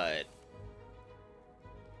 but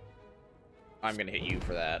I'm gonna hit you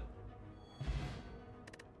for that.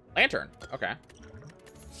 Lantern. Okay.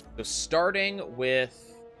 So starting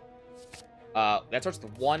with that starts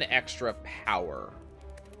with 1 extra power.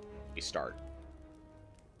 We start.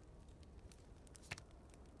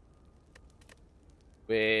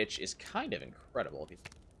 Which is kind of incredible.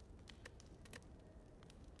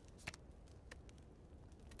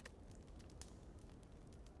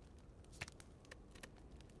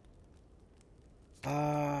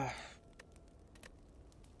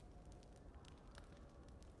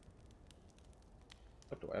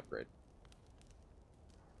 What do I upgrade?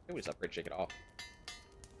 I think we just upgrade Shake It Off.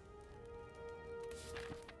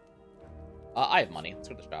 I have money. Let's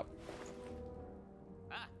go to the shop.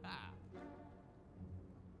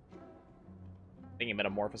 Thinking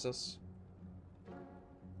Metamorphosis.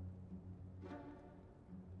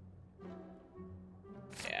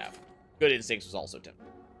 Yeah. Good Instincts was also tempting.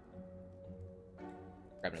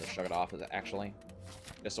 Grab another Shug It Off, actually.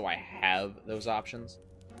 Just so I have those options.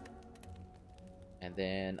 And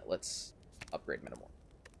then let's upgrade Metamorph.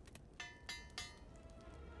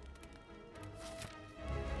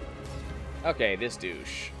 Okay, this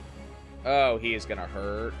douche. Oh, he is gonna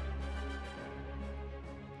hurt.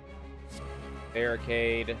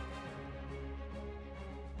 Barricade.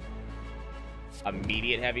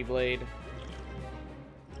 Immediate Heavy Blade.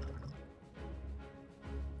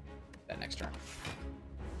 That next turn.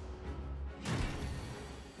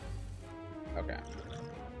 Okay.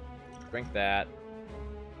 Drink that.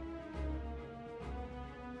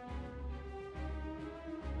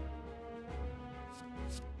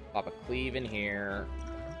 Pop a Cleave in here.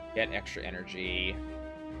 Get extra energy.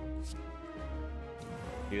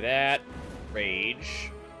 Do that.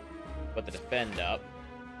 Rage. Put the Defend up.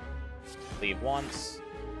 Cleave once.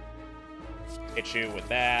 Hit you with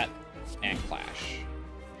that. And Clash.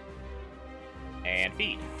 And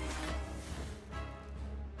Feed.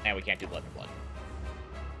 And we can't do Blood to Blood.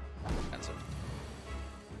 Expensive.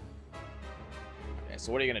 Okay,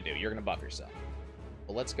 so what are you going to do? You're going to buff yourself.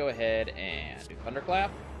 Well, let's go ahead and do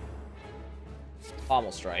Thunderclap.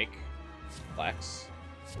 Pommel Strike. Flex.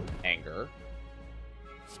 Anger.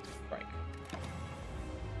 Strike.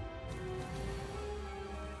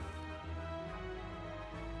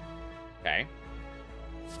 Okay.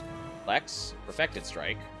 Flex. Perfected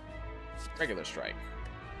strike. Regular strike.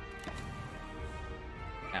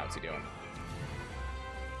 Now what's he doing?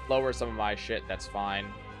 Lower some of my shit, that's fine.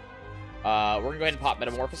 We're gonna go ahead and pop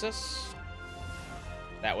Metamorphosis.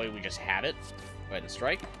 That way we just have it. Go ahead and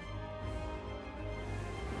strike.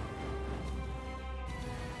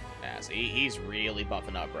 Yeah, so he's really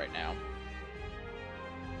buffing up right now.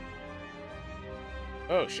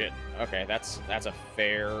 Oh shit. Okay, that's a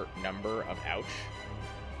fair number of ouch.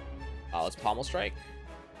 Let's Pommel Strike.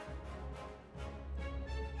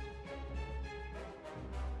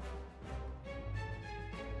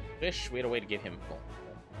 Wish we had a way to get him full.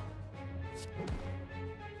 Let's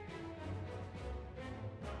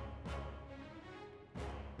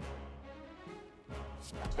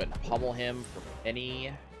go ahead and pummel him for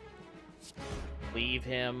any. Leave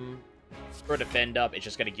him. For defend up, it's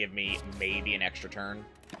just going to give me maybe an extra turn.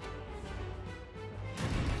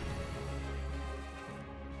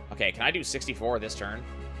 Okay, can I do 64 this turn?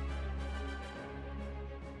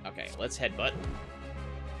 Okay, let's headbutt.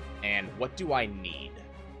 And what do I need to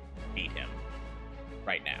beat him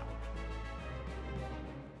right now?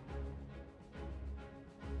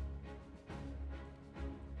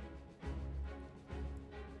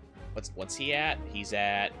 What's he at? He's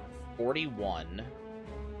at 41.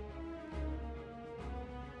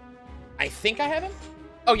 I think I have him?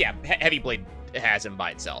 Oh yeah, Heavy Blade has him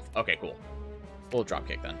by itself. Okay, cool. We'll drop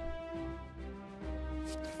kick then.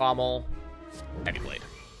 Pommel. Heavy Blade.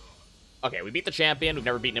 Okay, we beat the champion. We've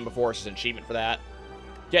never beaten him before, so it's an achievement for that.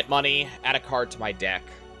 Get money. Add a card to my deck.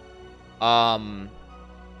 I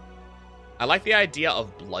like the idea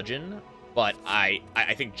of Bludgeon, but I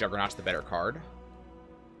think Juggernaut's the better card.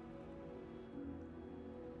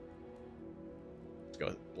 Let's go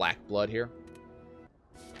with Black Blood here.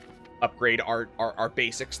 Upgrade our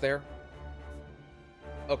basics there.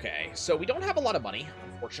 Okay, so we don't have a lot of money,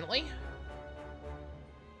 unfortunately.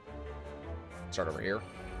 Start over here.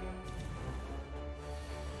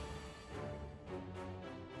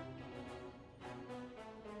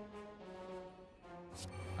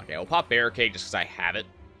 Okay, I'll pop Barricade just because I have it.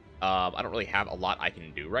 I don't really have a lot I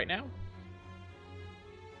can do right now.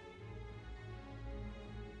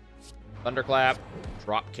 Thunderclap,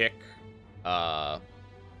 drop kick. I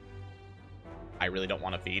really don't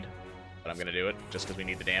want to feed, but I'm going to do it just because we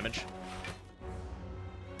need the damage.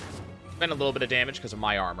 Spend a little bit of damage because of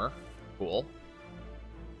my armor. Cool.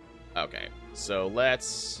 Okay, so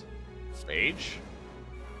let's Rage.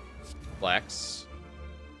 Flex.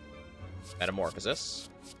 Metamorphosis.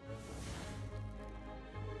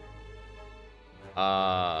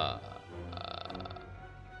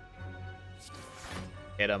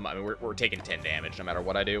 Hit him. I mean, we're taking 10 damage no matter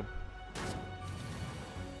what I do.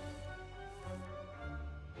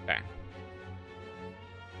 Okay.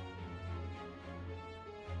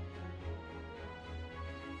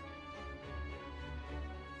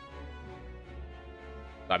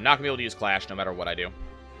 So I'm not gonna be able to use Clash no matter what I do.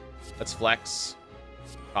 Let's Flex.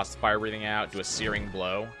 Toss the Fire Breathing out. Do a Searing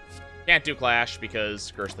Blow. Can't do Clash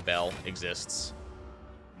because Curse the Bell exists.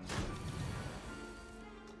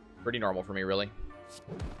 Pretty normal for me, really.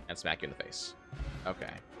 And smack you in the face.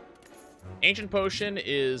 Okay. Ancient Potion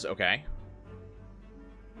is okay.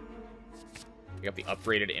 We got the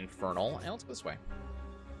upgraded Infernal. And let's go this way.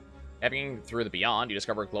 Having through the Beyond, you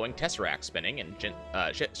discover a glowing Tesseract spinning and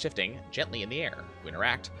shifting gently in the air. You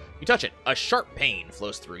interact. You touch it. A sharp pain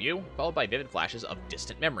flows through you, followed by vivid flashes of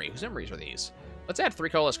distant memory. Whose memories are these? Let's add 3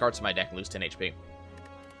 colorless cards to my deck and lose 10 HP.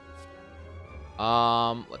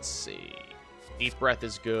 Let's see. Deep Breath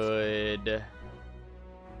is good.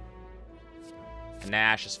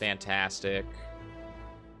 Nash is fantastic.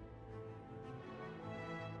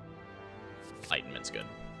 Enlightenment's good.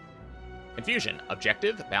 Confusion.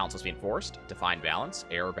 Objective. Balance must be enforced. Define balance.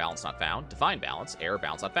 Error. Balance not found. Define balance. Error.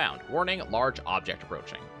 Balance not found. Warning. Large object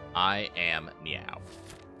approaching. I am Meow.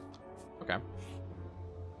 Okay.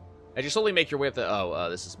 As you slowly make your way up the... Oh,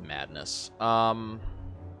 this is madness. Sure.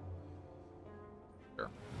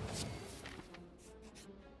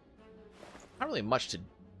 Not really much to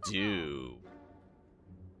do.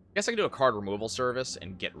 I guess I can do a card removal service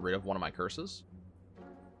and get rid of one of my curses.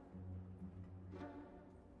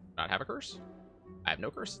 Not have a curse? I have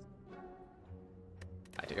no curse.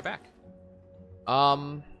 I take it back.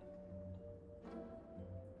 I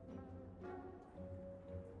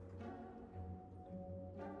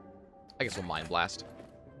guess we'll Mind Blast.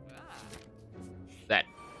 That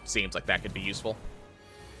seems like that could be useful.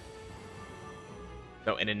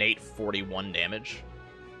 So an innate 41 damage.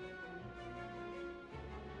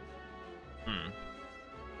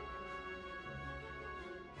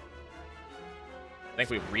 I think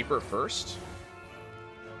we Reaper first.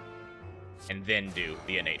 And then do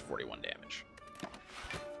the innate 41 damage.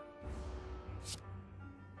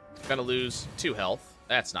 Gonna lose 2 health.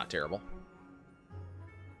 That's not terrible.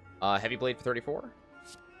 Heavy Blade for 34.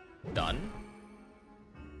 Done.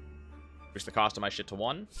 Push the cost of my shit to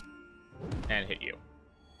 1. And hit you.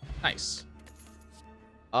 Nice.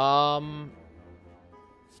 I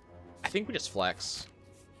think we just flex.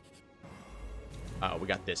 Oh, we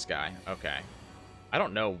got this guy. Okay. I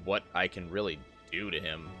don't know what I can really do to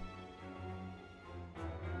him.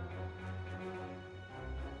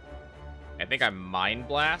 I think I Mind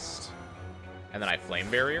Blast, and then I Flame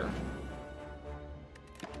Barrier.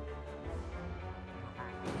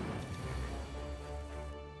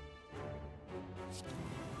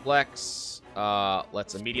 Flex.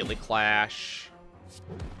 Let's immediately clash.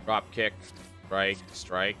 Drop kick. Strike.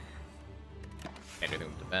 Strike. Can't do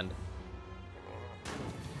anything with defend.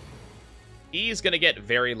 He's gonna get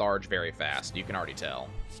very large very fast. You can already tell.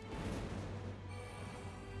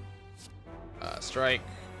 Strike.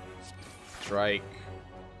 Strike.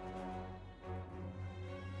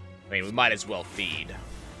 I mean, we might as well feed.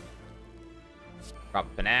 Drop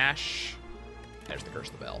Panache. There's the Curse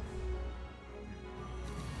of the Bell.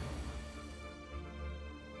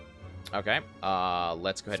 Okay,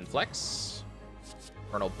 let's go ahead and flex.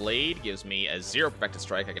 Infernal Blade gives me a 0 perfected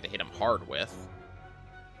strike I get to hit him hard with.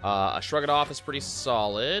 A Shrug It Off is pretty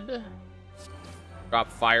solid. Drop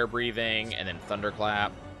Fire Breathing, and then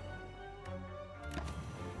Thunderclap.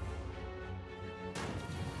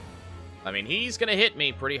 I mean, he's gonna hit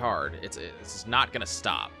me pretty hard. It's not gonna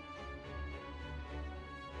stop.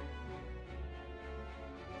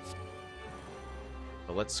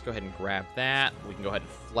 So let's go ahead and grab that. We can go ahead and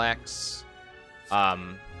flex.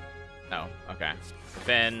 No, okay.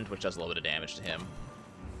 Defend, which does a little bit of damage to him.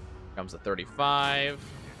 Comes to 35.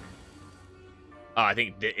 Oh, I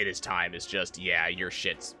think it is time. It's just, yeah, your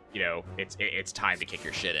shit's, you know, it's time to kick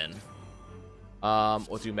your shit in.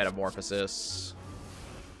 We'll do Metamorphosis.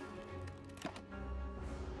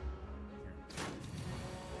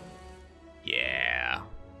 Yeah.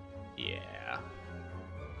 Yeah.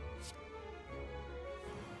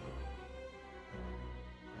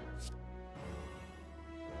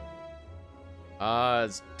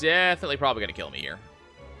 It's definitely probably gonna kill me here.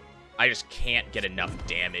 I just can't get enough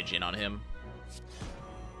damage in on him.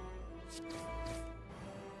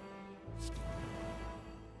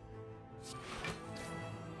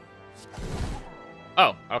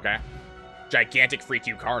 Oh, okay. Gigantic Freak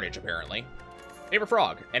You Carnage, apparently. Favorite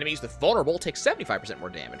Frog. Enemies with vulnerable take 75% more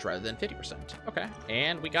damage rather than 50%. Okay,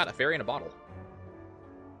 and we got a fairy in a bottle.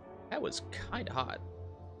 That was kind of hot.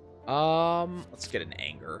 Let's get an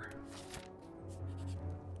Anger.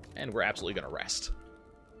 And we're absolutely gonna rest.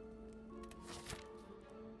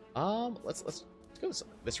 Let's go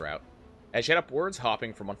this route. As you head upwards,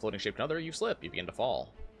 hopping from one floating shape to another, you slip. You begin to fall.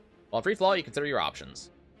 While in free fall, you consider your options.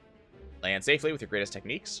 Land safely with your greatest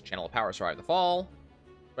techniques. Channel a power, survive the fall.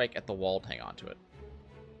 Strike at the wall to hang on to it.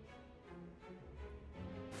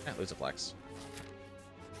 Lose a flex.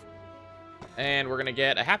 And we're gonna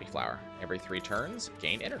get a Happy Flower. Every 3 turns,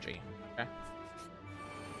 gain energy. Okay.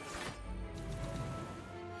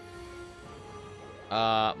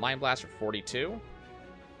 Mind Blast for 42.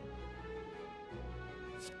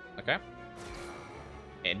 Okay.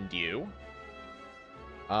 End you.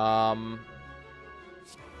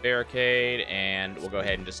 Barricade, and we'll go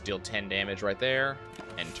ahead and just deal 10 damage right there.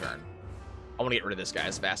 End turn. I want to get rid of this guy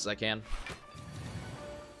as fast as I can.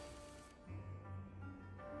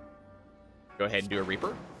 Go ahead and do a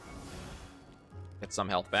Reaper. Get some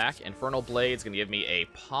health back. Infernal Blade's going to give me a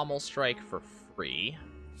Pommel Strike for free.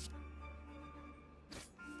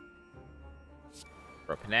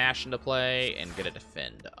 Throw Panache into play and get a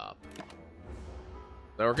Defend up.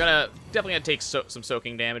 So we're definitely gonna take some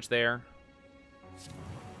soaking damage there.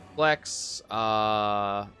 Flex,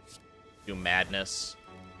 do Madness.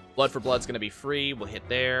 Blood for Blood's gonna be free. We'll hit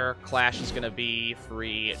there. Clash is gonna be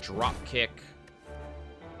free. Drop kick.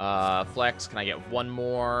 Flex, can I get one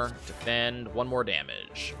more? Defend, 1 more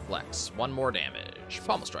damage. Flex, 1 more damage.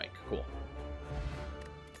 Pommel Strike, cool.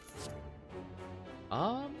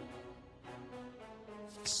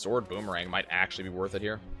 Sword Boomerang might actually be worth it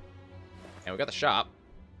here. And we got the shop.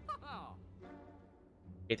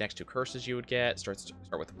 Okay, next 2 curses you would get. Start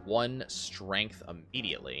with 1 strength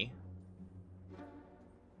immediately.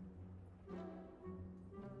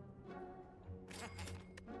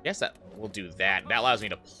 Guess that will do that. That allows me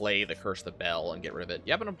to play the Curse of the Bell and get rid of it.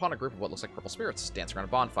 Yep, and upon a group of what looks like purple spirits dance around a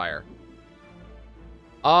bonfire.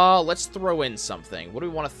 Let's throw in something. What do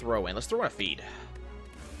we want to throw in? Let's throw in a feed.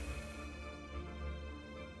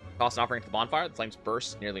 Toss an offering to the bonfire. The flames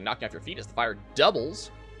burst, nearly knocking off your feet as the fire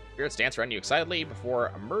doubles. Spirits dance around you excitedly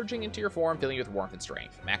before emerging into your form, filling you with warmth and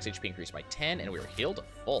strength. Max HP increased by 10, and we were healed to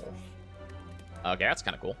full. Okay, that's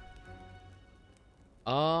kind of cool.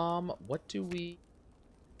 What do we...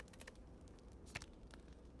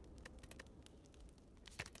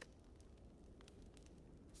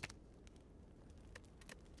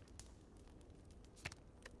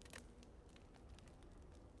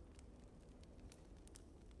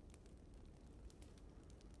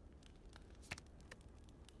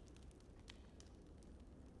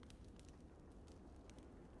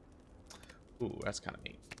 Ooh, that's kind of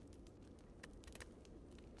neat.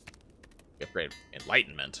 Upgrade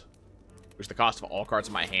Enlightenment. Which the cost of all cards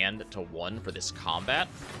in my hand to 1 for this combat.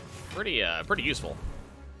 Pretty useful.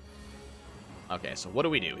 Okay, so what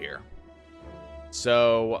do we do here?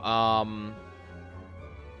 So,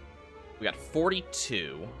 we got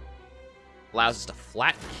 42. Allows us to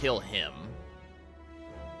flat kill him.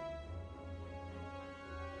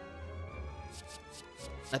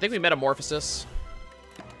 I think we Metamorphosis.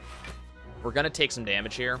 We're gonna take some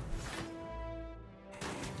damage here.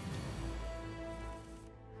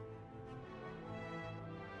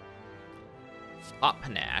 Pop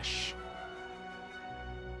Panache.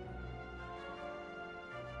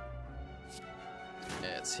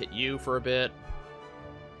 Let's hit you for a bit.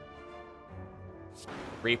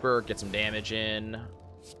 Reaper, get some damage in.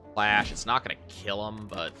 Flash, it's not gonna kill him,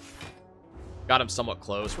 but got him somewhat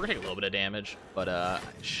close. We're gonna take a little bit of damage, but it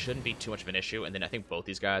shouldn't be too much of an issue. And then I think both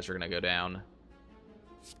these guys are gonna go down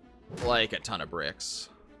like a ton of bricks.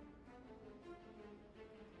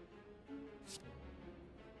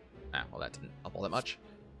 Ah, well, that didn't help all that much.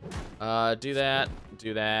 Do that.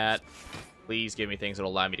 Do that. Please give me things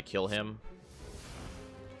that'll allow me to kill him.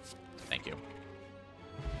 Thank you.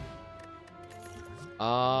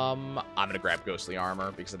 I'm gonna grab Ghostly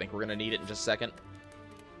Armor because I think we're gonna need it in just a second.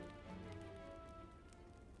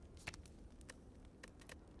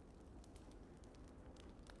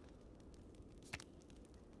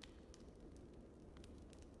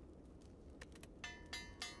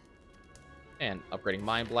 And upgrading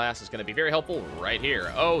Mind Blast is going to be very helpful right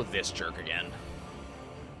here. Oh, this jerk again.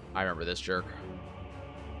 I remember this jerk. Go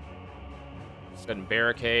ahead and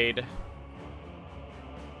barricade.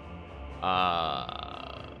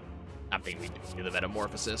 I'm thinking we do the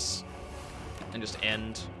Metamorphosis. And just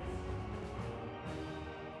end.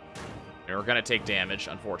 And we're going to take damage,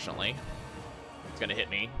 unfortunately. It's going to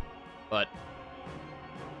hit me. But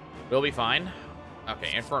we'll be fine.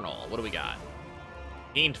 Okay, Infernal. What do we got?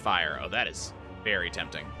 Fiend Fire. Oh, that is very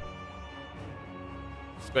tempting.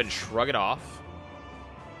 Let's go ahead and shrug it off.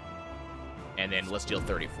 And then let's deal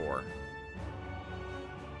 34.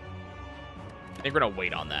 I think we're going to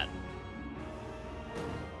wait on that.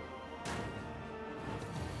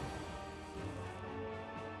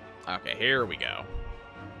 Okay, here we go.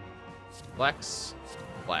 Flex.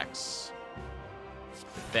 Flex.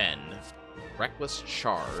 Then, Reckless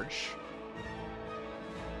Charge.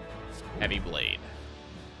 Heavy Blade.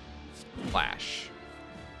 Flash.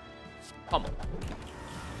 Pummel.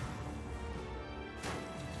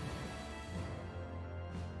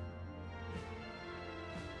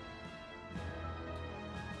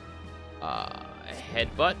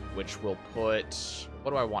 Headbutt, which will put...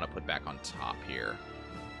 What do I want to put back on top here?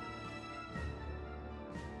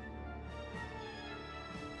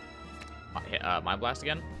 Mind Blast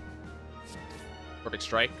again. Perfect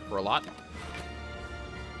Strike for a lot.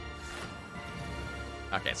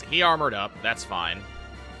 Okay, so he armored up. That's fine.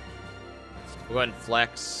 We'll go ahead and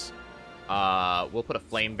flex. We'll put a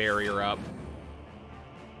Flame Barrier up.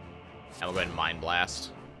 And we'll go ahead and Mind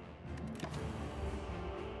Blast.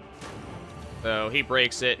 So he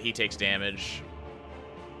breaks it. He takes damage.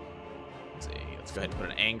 Let's see. Let's go ahead and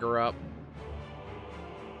put an Anger up.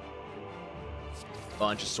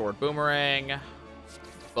 Bunch of Sword Boomerang.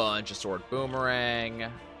 Bunch of Sword Boomerang. Go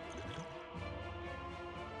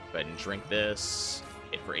ahead and drink this.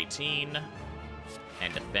 Hit for 18.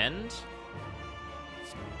 And defend.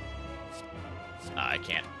 I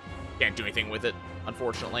can't do anything with it,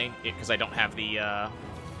 unfortunately, because I don't have the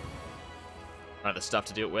stuff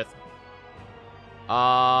to do it with.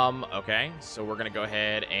 Okay, so we're gonna go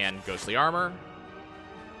ahead and Ghostly Armor.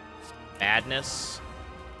 Madness.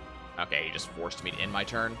 Okay, he just forced me to end my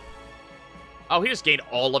turn. Oh, he just gained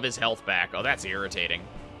all of his health back. Oh, that's irritating.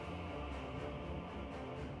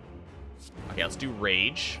 Okay, let's do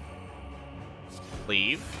Rage.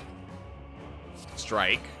 Leave.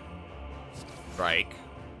 Strike. Strike.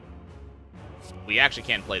 We actually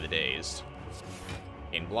can play the dazed.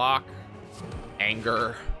 Gain block.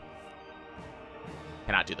 Anger.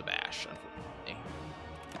 Cannot do the bash,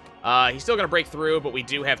 unfortunately. He's still going to break through, but we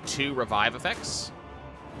do have 2 revive effects.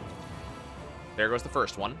 There goes the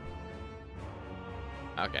first one.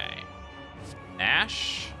 Okay.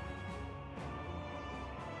 Ash.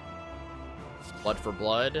 Blood for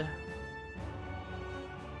blood.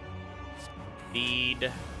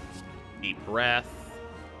 Feed. Deep breath.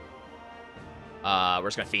 We're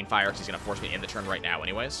just going to Fiend Fire because he's going to force me to end the turn right now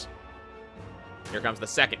anyways. Here comes the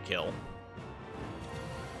second kill.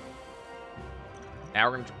 Now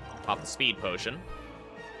we're going to pop the Speed Potion.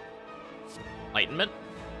 Enlightenment.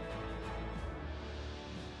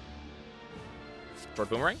 Short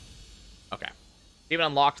Boomerang. Okay. Even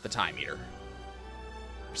unlocked the Time Eater.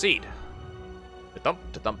 Proceed. Ta-thump,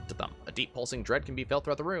 ta-thump, ta-thump. A deep pulsing dread can be felt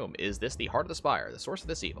throughout the room. Is this the heart of the Spire, the source of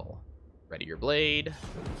this evil? Ready your blade.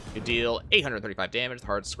 You deal 835 damage. The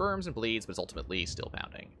heart squirms and bleeds, but is ultimately still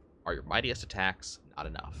pounding. Are your mightiest attacks not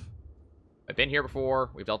enough? I've been here before.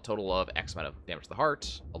 We've dealt a total of X amount of damage to the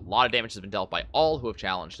heart. A lot of damage has been dealt by all who have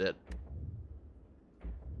challenged it.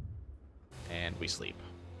 And we sleep.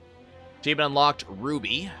 Achievement unlocked,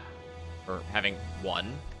 Ruby. For having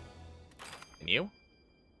 1. And you?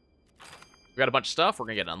 We got a bunch of stuff. We're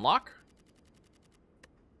going to get an unlock.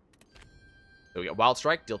 So we got Wild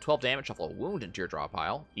Strike. Deal 12 damage. Shuffle a wound into your draw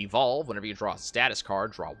pile. Evolve. Whenever you draw a status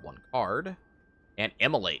card, draw 1 card. And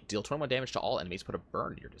Immolate. Deal 21 damage to all enemies. Put a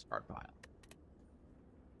burn to your discard pile.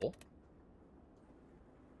 Cool.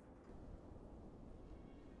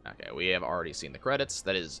 Okay, we have already seen the credits.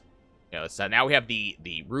 That is, you know, so now we have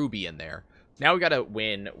the Ruby in there. Now we got to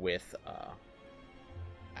win with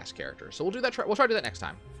last character. So we'll do that. We'll try to do that next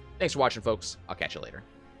time. Thanks for watching, folks. I'll catch you later.